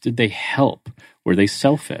rules? Did they help? Were they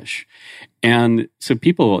selfish? And so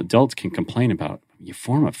adults can complain about, you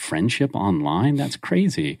form a friendship online? That's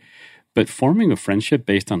crazy. But forming a friendship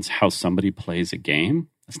based on how somebody plays a game,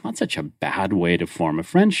 it's not such a bad way to form a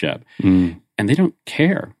friendship. And they don't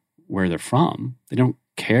care where they're from. They don't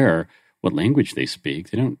care what language they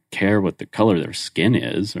speak. They don't care what the color of their skin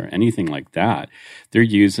is or anything like that. They're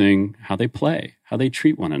using how they play, how they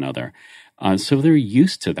treat one another. So they're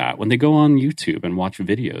used to that. When they go on YouTube and watch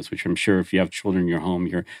videos, which I'm sure if you have children in your home,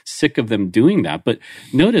 you're sick of them doing that. But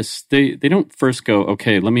notice they don't first go,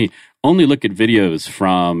 okay, let me only look at videos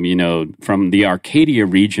from the Arcadia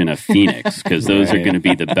region of Phoenix, because those are going to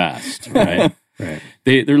be the best, right? Right.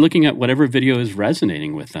 They're looking at whatever video is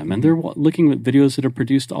resonating with them, and they're looking at videos that are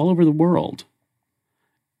produced all over the world.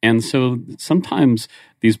 And so sometimes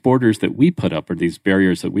these borders that we put up, or these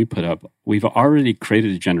barriers that we put up, we've already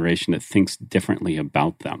created a generation that thinks differently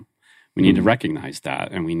about them. We need to recognize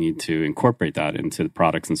that, and we need to incorporate that into the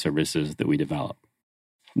products and services that we develop.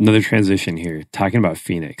 Another transition here, talking about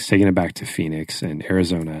Phoenix, taking it back to Phoenix and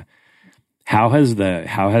Arizona. How has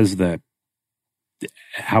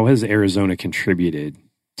Arizona contributed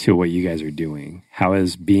to what you guys are doing? How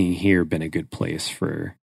has being here been a good place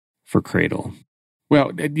for Cradle?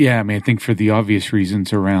 Well, yeah, I think for the obvious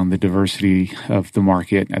reasons around the diversity of the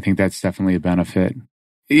market, I think that's definitely a benefit.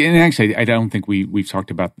 And actually, I don't think we've talked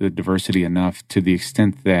about the diversity enough, to the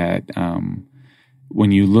extent that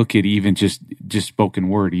when you look at even just spoken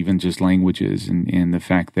word, even just languages, and the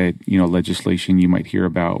fact that, legislation you might hear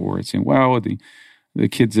about where it's saying, well, the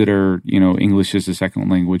kids that are, English as a second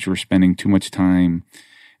language, are spending too much time,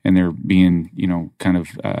 and they're being, kind of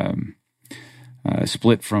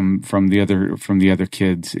split from the other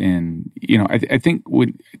kids. And I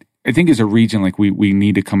think as a region, like we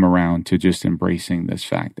need to come around to just embracing this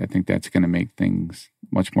fact. I think that's going to make things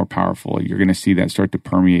much more powerful. You're going to see that start to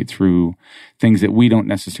permeate through things that we don't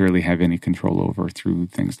necessarily have any control over, through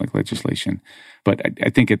things like legislation. But I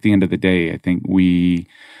think at the end of the day, I think we,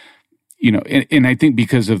 and I think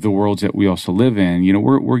because of the worlds that we also live in,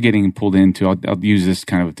 we're getting pulled into, I'll use this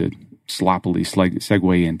kind of to sloppily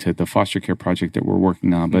segue into the foster care project that we're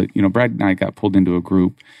working on. But, Brad and I got pulled into a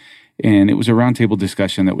group, and it was a roundtable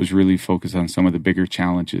discussion that was really focused on some of the bigger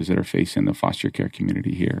challenges that are facing the foster care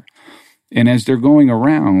community here. And as they're going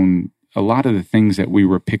around, a lot of the things that we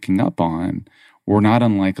were picking up on were not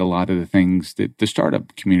unlike a lot of the things that the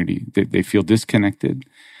startup community, that they feel disconnected,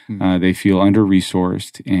 they feel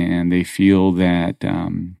under-resourced, and they feel that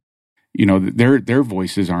their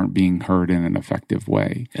voices aren't being heard in an effective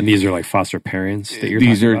way. And these are like foster parents that you're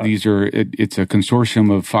talking about? It's a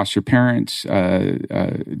consortium of foster parents,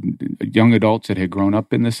 young adults that had grown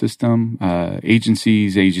up in the system,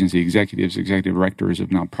 agencies, agency executives, executive directors of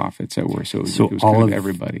nonprofits that were. So it was all kind of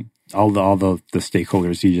everybody. All the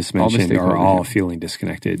stakeholders you just mentioned are all feeling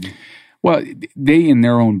disconnected. Well, they in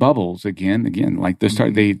their own bubbles again, like the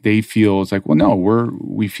start, they feel it's like, well, no,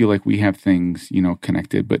 we feel like we have things,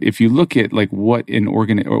 connected. But if you look at like what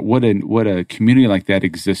a community like that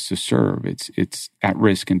exists to serve, it's at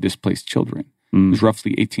risk and displaced children. There's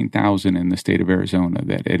roughly 18,000 in the state of Arizona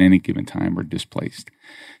that at any given time are displaced.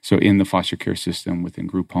 So in the foster care system, within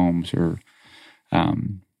group homes,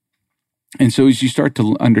 and so as you start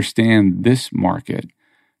to understand this market,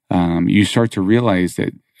 you start to realize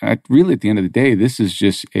that. Really, at the end of the day, this is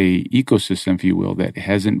just a ecosystem, if you will, that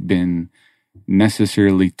hasn't been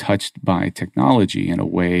necessarily touched by technology in a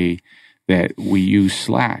way that we use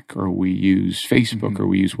Slack or we use Facebook or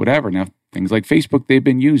we use whatever. Now, things like Facebook, they've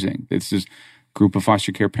been using. This is a group of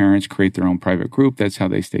foster care parents create their own private group. That's how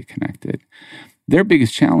they stay connected. Their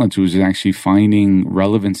biggest challenge was actually finding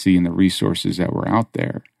relevancy in the resources that were out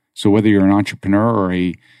there. So whether you're an entrepreneur or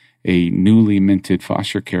a newly minted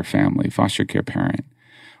foster care parent,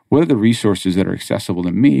 what are the resources that are accessible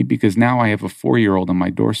to me? Because now I have a 4-year-old on my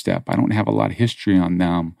doorstep. I don't have a lot of history on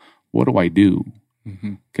them. What do I do?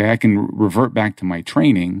 Okay, I can revert back to my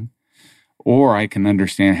training, or I can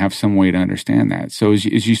have some way to understand that. So as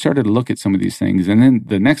you started to look at some of these things, and then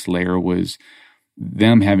the next layer was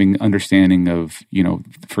them having understanding of,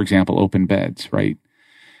 for example, open beds, right?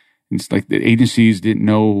 It's like the agencies didn't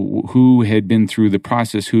know who had been through the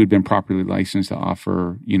process, who had been properly licensed to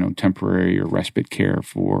offer, temporary or respite care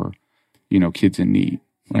for, kids in need,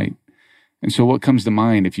 right? And so what comes to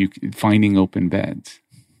mind if you finding open beds?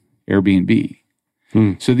 Airbnb.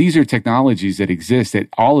 So these are technologies that exist that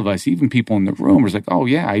all of us, even people in the room, was like, oh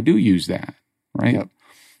yeah, I do use that, right? Yep.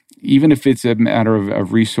 Even if it's a matter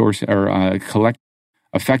of resource or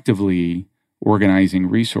effectively organizing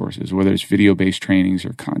resources, whether it's video-based trainings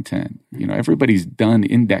or content. Everybody's done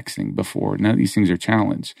indexing before. None of these things are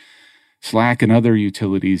challenged. Slack and other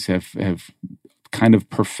utilities have kind of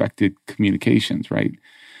perfected communications, right?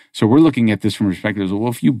 So we're looking at this from a perspective of,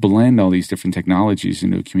 well, if you blend all these different technologies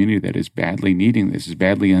into a community that is badly needing this, is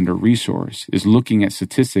badly under-resourced, is looking at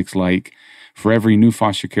statistics like for every new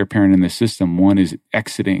foster care parent in the system, one is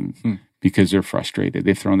exiting because they're frustrated.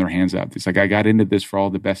 They've thrown their hands up. It's like, I got into this for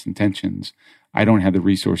all the best intentions. I don't have the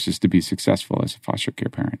resources to be successful as a foster care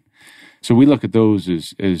parent. So we look at those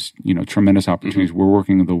as tremendous opportunities. We're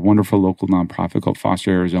working with a wonderful local nonprofit called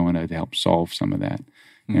Foster Arizona to help solve some of that.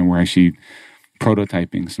 And we're actually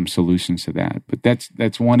prototyping some solutions to that. But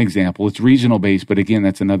that's one example. It's regional based, but again,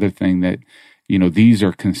 that's another thing that, these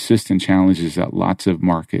are consistent challenges that lots of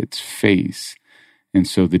markets face. And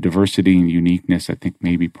so the diversity and uniqueness, I think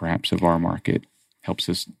maybe perhaps of our market helps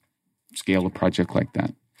us scale a project like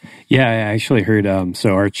that. Yeah, I actually heard,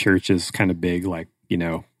 so our church is kind of big, like,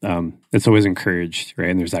 it's always encouraged, right?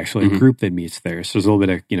 And there's actually a group that meets there. So there's a little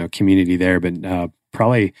bit of, community there, but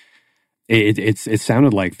probably it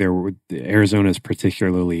sounded like Arizona has a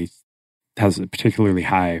particularly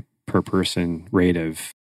high per person rate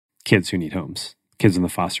of kids who need homes, kids in the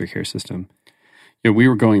foster care system. Yeah, we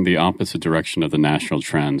were going the opposite direction of the national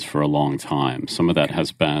trends for a long time. Some of that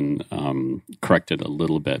has been corrected a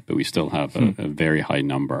little bit, but we still have a very high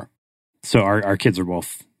number. So our kids are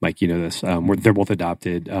both, like, this, they're both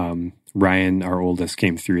adopted. Ryan, our oldest,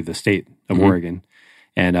 came through the state of Oregon.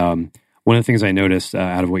 And one of the things I noticed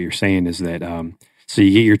out of what you're saying is that, so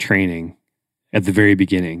you get your training at the very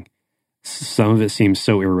beginning. Some of it seems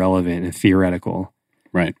so irrelevant and theoretical.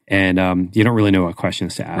 Right. And you don't really know what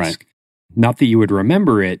questions to ask. Right. Not that you would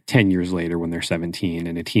remember it 10 years later when they're 17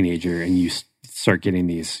 and a teenager and you start getting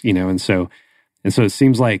these, and so it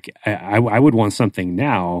seems like I would want something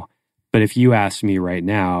now, but if you asked me right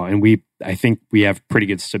now, and I think we have pretty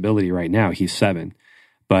good stability right now, he's 7,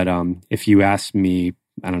 but if you asked me,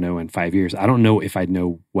 I don't know, in 5 years, I don't know if I'd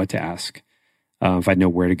know what to ask, if I'd know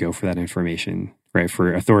where to go for that information, right?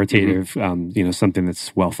 For authoritative, something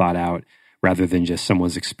that's well thought out rather than just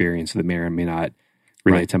someone's experience that may or may not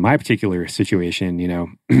relate to my particular situation,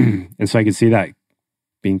 and so I could see that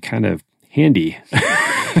being kind of handy.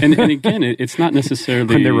 and again, it's not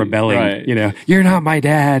necessarily when they're rebelling, you're not my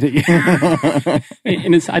dad.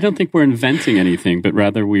 And I don't think we're inventing anything, but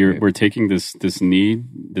rather we're taking this need,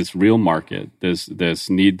 this real market, this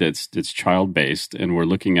need that's child based, and we're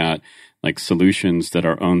looking at like solutions that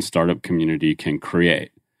our own startup community can create.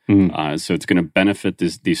 So it's going to benefit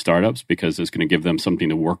these startups because it's going to give them something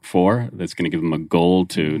to work for. That's going to give them a goal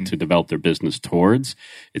to develop their business towards.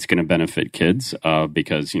 It's going to benefit kids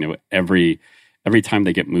because every time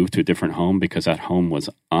they get moved to a different home because that home was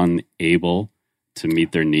unable to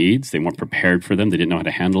meet their needs, they weren't prepared for them, they didn't know how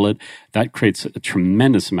to handle it. That creates a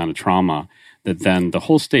tremendous amount of trauma that then the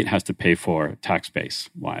whole state has to pay for tax base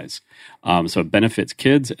wise. So it benefits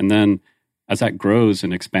kids, and then as that grows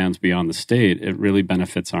and expands beyond the state, it really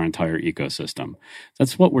benefits our entire ecosystem.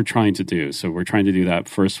 That's what we're trying to do. So we're trying to do that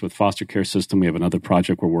first with foster care system. We have another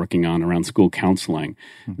project we're working on around school counseling.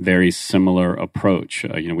 Very similar approach.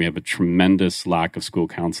 We have a tremendous lack of school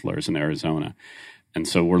counselors in Arizona. And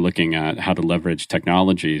so we're looking at how to leverage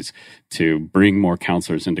technologies to bring more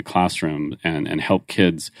counselors into classroom and help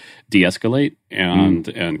kids de-escalate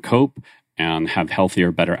and cope and have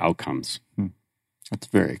healthier, better outcomes. That's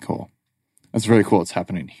very cool. That's very cool. It's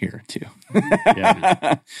happening here too. Yeah.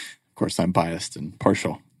 Of course, I'm biased and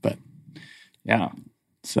partial, but yeah.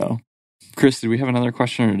 So, Chris, did we have another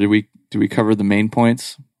question, or did we cover the main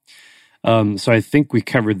points? So I think we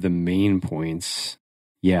covered the main points.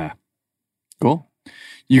 Yeah. Cool.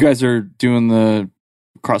 You guys are doing the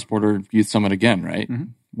Cross-Border Youth Summit again, right?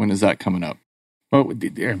 When is that coming up? Well,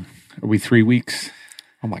 are we 3 weeks?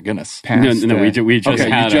 Oh my goodness! Past, we just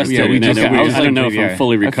had it. I don't know if I'm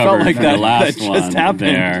fully recovered from the last that one. Just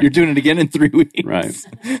happened. There. You're doing it again in 3 weeks, right?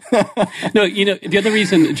 No, the other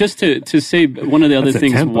reason, just to say one of the other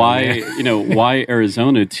things why why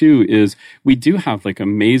Arizona too is we do have like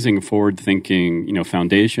amazing forward-thinking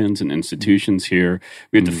foundations and institutions here.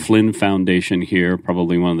 We have the Flynn Foundation here,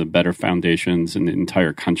 probably one of the better foundations in the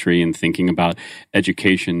entire country, in thinking about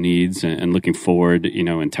education needs and looking forward,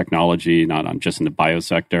 in technology, not just in the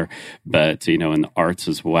biosector, but in the arts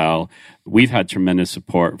as well. We've had tremendous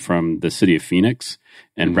support from the city of Phoenix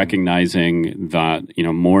and recognizing that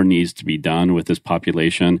more needs to be done with this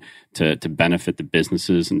population to benefit the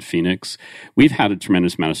businesses in Phoenix. We've had a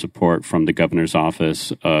tremendous amount of support from the governor's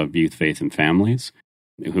office of Youth, Faith, and Families,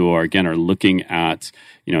 who are looking at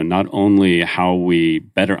not only how we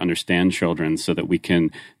better understand children so that we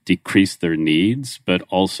can decrease their needs, but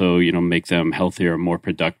also make them healthier, more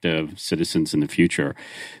productive citizens in the future.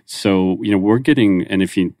 So we're getting, and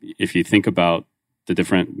if you think about the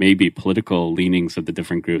different maybe political leanings of the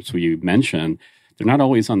different groups you mentioned, they're not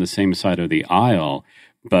always on the same side of the aisle.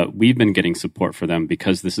 But we've been getting support for them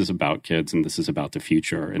because this is about kids and this is about the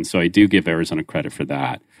future. And so I do give Arizona credit for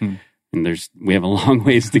that. And we have a long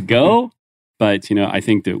ways to go, but I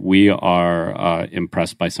think that we are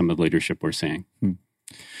impressed by some of the leadership we're seeing.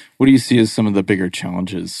 What do you see as some of the bigger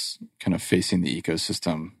challenges kind of facing the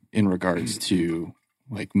ecosystem in regards to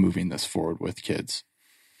like moving this forward with kids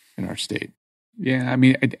in our state? Yeah, I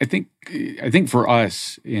mean, I think for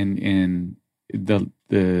us in the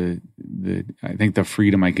I think the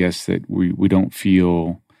freedom, I guess, that we don't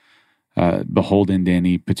feel beholden to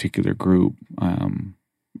any particular group.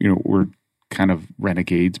 We're kind of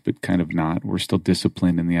renegades, but kind of not. We're still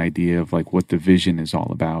disciplined in the idea of like what the vision is all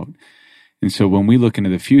about. And so when we look into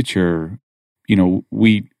the future,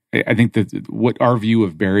 I think that what our view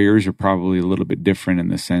of barriers are probably a little bit different in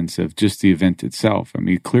the sense of just the event itself. I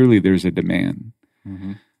mean, clearly there's a demand,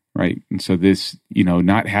 right? And so this,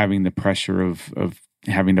 not having the pressure of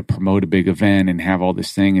having to promote a big event and have all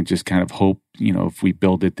this thing and just kind of hope, if we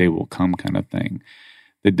build it, they will come kind of thing.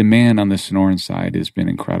 The demand on the Sonoran side has been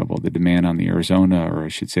incredible. The demand on the Arizona, or I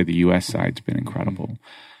should say the U.S. side, has been incredible.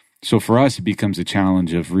 So for us, it becomes a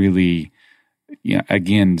challenge of really,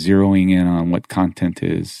 again, zeroing in on what content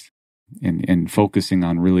is and focusing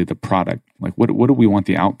on really the product. Like, what do we want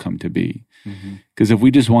the outcome to be? Because if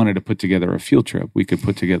we just wanted to put together a field trip, we could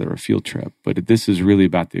put together a field trip. But this is really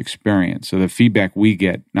about the experience. So the feedback we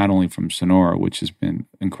get, not only from Sonora, which has been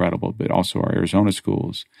incredible, but also our Arizona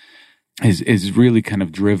schools, is really kind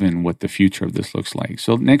of driven what the future of this looks like.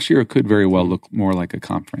 So next year, it could very well look more like a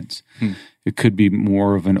conference. It could be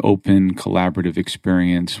more of an open, collaborative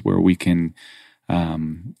experience where we can,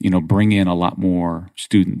 bring in a lot more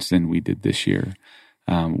students than we did this year.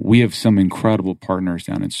 We have some incredible partners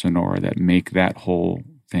down in Sonora that make that whole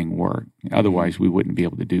thing work. Otherwise, we wouldn't be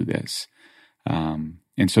able to do this. And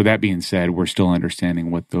so that being said, we're still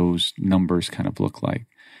understanding what those numbers kind of look like.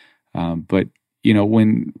 But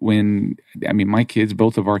when my kids,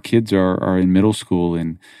 both of our kids are in middle school,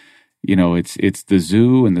 and it's the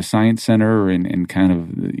zoo and the science center and kind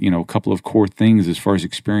of a couple of core things as far as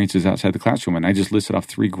experiences outside the classroom. And I just listed off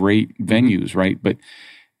 3 great venues, right? But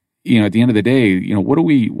at the end of the day, what are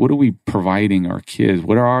we providing our kids?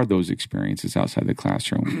 What are those experiences outside the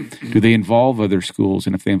classroom? Do they involve other schools?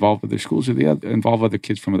 And if they involve other schools, do they involve other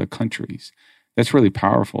kids from other countries? that's really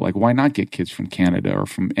powerful. Like, why not get kids from Canada or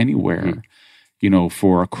from anywhere,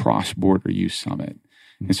 for a cross-border youth summit?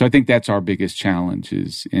 And so I think that's our biggest challenge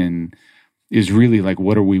is really like,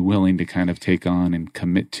 what are we willing to kind of take on and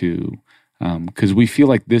commit to? Because we feel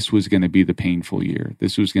like this was going to be the painful year.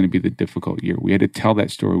 This was going to be the difficult year. We had to tell that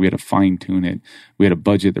story. We had to fine-tune it. We had a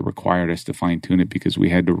budget that required us to fine-tune it because we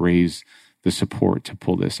had to raise the support to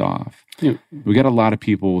pull this off. Yeah. We got a lot of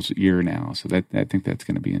people's ear now, so I think that's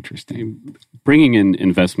going to be interesting. Bringing in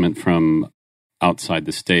investment from outside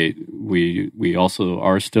the state, we also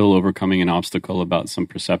are still overcoming an obstacle about some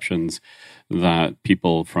perceptions that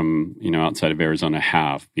people from outside of Arizona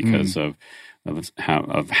have because of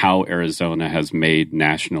how Arizona has made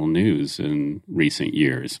national news in recent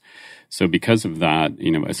years. So because of that,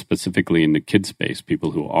 specifically in the kid space, people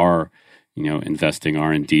who are investing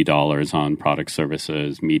R&D dollars on product,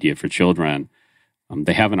 services, media for children,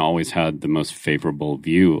 they haven't always had the most favorable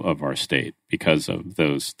view of our state because of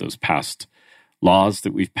those past laws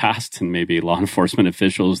that we've passed and maybe law enforcement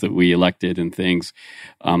officials that we elected and things.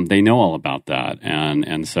 They know all about that.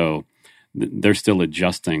 And so they're still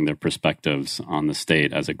adjusting their perspectives on the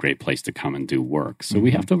state as a great place to come and do work. So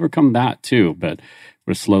we have to overcome that too, but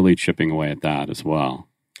we're slowly chipping away at that as well.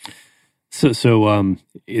 So,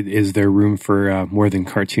 is there room for more than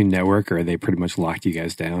Cartoon Network, or are they pretty much locked you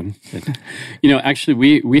guys down?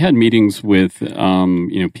 Actually, we had meetings with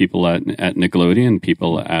people at Nickelodeon,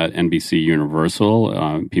 people at NBC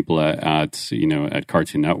Universal, people at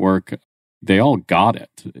Cartoon Network. They all got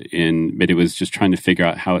it, but it was just trying to figure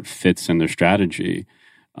out how it fits in their strategy.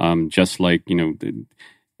 Just like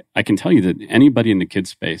I can tell you that anybody in the kids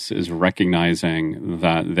space is recognizing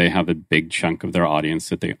that they have a big chunk of their audience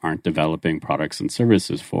that they aren't developing products and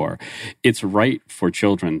services for. It's right for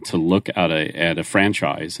children to look at a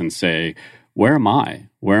franchise and say, where am I?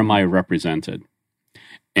 Where am I represented?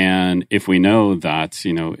 And if we know that,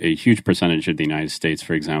 a huge percentage of the United States,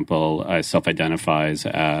 for example, self-identifies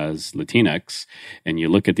as Latinx, and you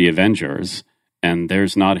look at the Avengers, and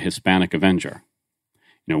there's not a Hispanic Avenger,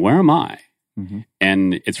 where am I? Mm-hmm.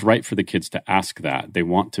 And it's right for the kids to ask that. They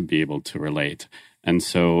want to be able to relate. And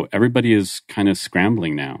so everybody is kind of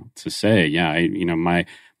scrambling now to say,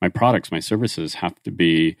 my products, my services have to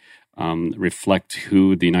be reflect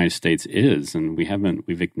who the United States is. And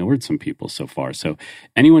we've ignored some people so far. So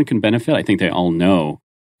anyone can benefit. I think they all know.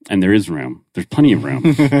 And there is room. There's plenty of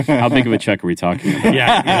room. How big of a check are we talking about?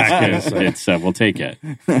 Yeah, exactly. We'll take it.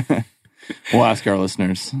 We'll ask our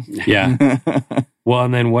listeners. Yeah. Well,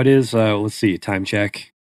 and then what is, let's see, time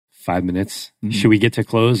check, 5 minutes. Mm-hmm. Should we get to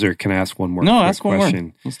close, or can I ask one more question? No, ask one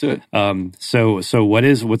more. Let's do it. So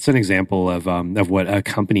what's an example of what a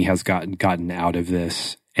company has gotten out of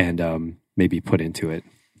this and maybe put into it?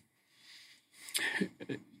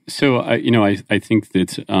 So, I think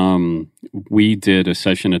that we did a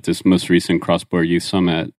session at this most recent Cross-Border Youth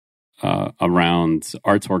Summit around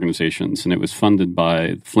arts organizations, and it was funded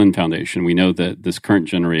by Flynn Foundation. We know that this current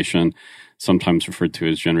generation, sometimes referred to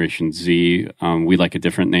as Generation Z, we like a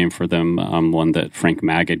different name for them, one that Frank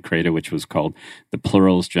Magid created, which was called the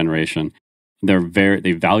Plurals Generation.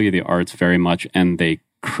 They value the arts very much, and they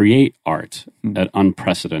create art at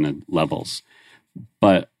unprecedented levels.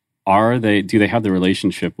 But do they have the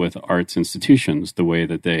relationship with arts institutions the way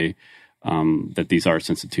that that these arts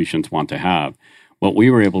institutions want to have? What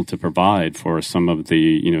we were able to provide for some of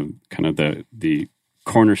the, kind of the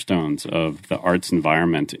cornerstones of the arts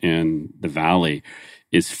environment in the Valley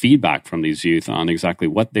is feedback from these youth on exactly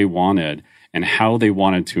what they wanted and how they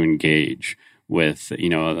wanted to engage with,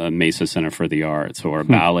 a Mesa Center for the Arts or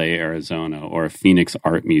Ballet Arizona or a Phoenix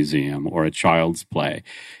Art Museum or a Child's Play.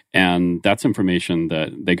 And that's information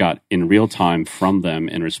that they got in real time from them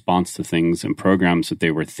in response to things and programs that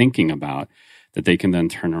they were thinking about that they can then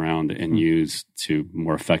turn around and use to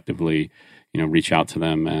more effectively, reach out to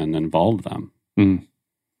them and involve them. Mm.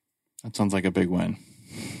 That sounds like a big win.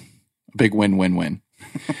 A big win-win-win.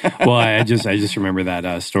 Well, I just remember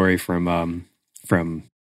that story from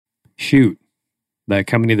Shoot, the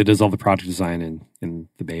company that does all the product design in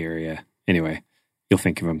the Bay Area. Anyway, you'll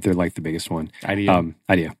think of them. They're like the biggest one.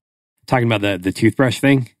 Idea. Talking about the toothbrush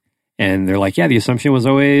thing. And they're like, yeah, the assumption was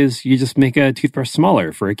always you just make a toothbrush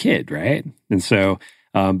smaller for a kid, right? And so,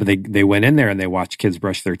 but they went in there and they watched kids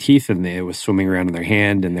brush their teeth, and it was swimming around in their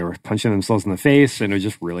hand, and they were punching themselves in the face, and it was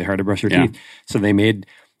just really hard to brush their teeth. So they made,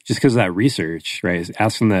 just because of that research, right,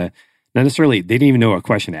 asking not necessarily, they didn't even know what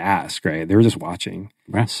question to ask, right? They were just watching.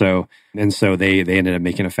 Right. So they ended up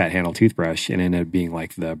making a fat handle toothbrush, and ended up being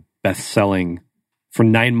like the best-selling, for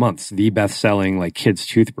 9 months, the best-selling like kids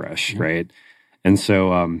toothbrush, right? And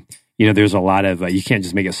so, there's a lot of, you can't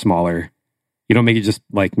just make it smaller. you don't make it just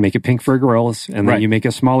like make it pink for girls, and then Right. you make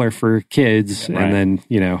it smaller for kids, Right. and then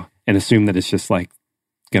and assume that it's just like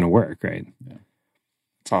going to work, right?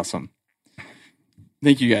 It's awesome.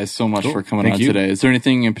 Thank you guys so much Cool. for coming Thank on you. today. Is there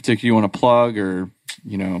anything in particular you want to plug or,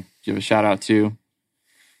 give a shout out to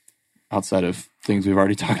outside of things we've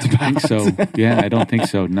already talked about? I think so. Yeah, I don't think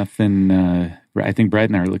so. Nothing. I think Brad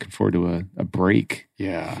and I are looking forward to a break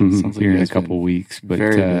Yeah. Mhm. Sounds like here you in a guys been couple weeks. But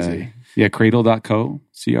very busy. yeah, cradle.co,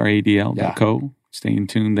 CRADL.co. Staying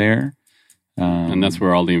tuned there. And that's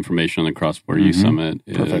where all the information on the Cross Border Youth Mhm. Summit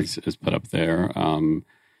Perfect. is put up there.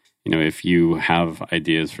 If you have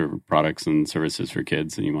ideas for products and services for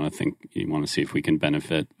kids, and you want to see if we can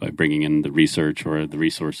benefit by bringing in the research or the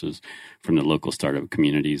resources from the local startup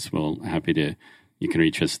communities, you can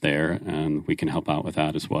reach us there, and we can help out with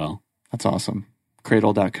that as well. That's awesome.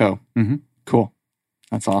 Cradle.co. Mhm. Cool.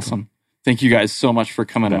 That's awesome. Thank you guys so much for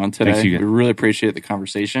coming on today. Thanks, you guys. We really appreciate the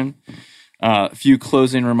conversation. A few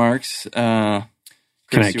closing remarks.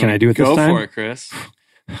 Chris, Can I do it this Go time? for it, Chris.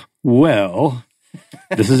 Well,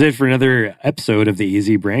 this is it for another episode of the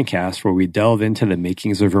Easy Brandcast, where we delve into the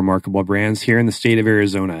makings of remarkable brands here in the state of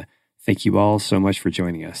Arizona. Thank you all so much for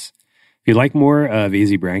joining us. If you'd like more of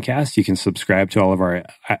Easy Brandcast, you can subscribe to all of our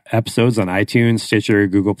episodes on iTunes, Stitcher,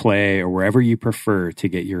 Google Play, or wherever you prefer to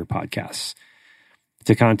get your podcasts.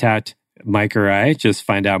 To contact Mike or I, just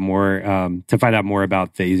find out more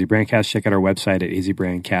about the Easy Brandcast, check out our website at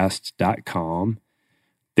easybrandcast.com.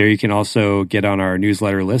 There you can also get on our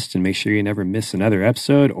newsletter list and make sure you never miss another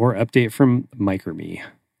episode or update from Mike or me,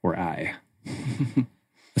 or I.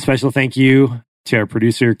 A special thank you to our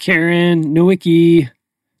producer, Karen Nowicki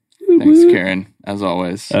Thanks, Karen, as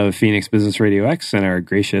always. of Phoenix Business Radio X, and our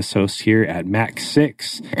gracious host here at Mac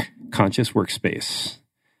 6, Conscious Workspace,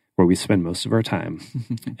 where we spend most of our time.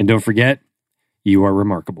 And don't forget, you are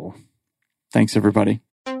remarkable. Thanks, everybody.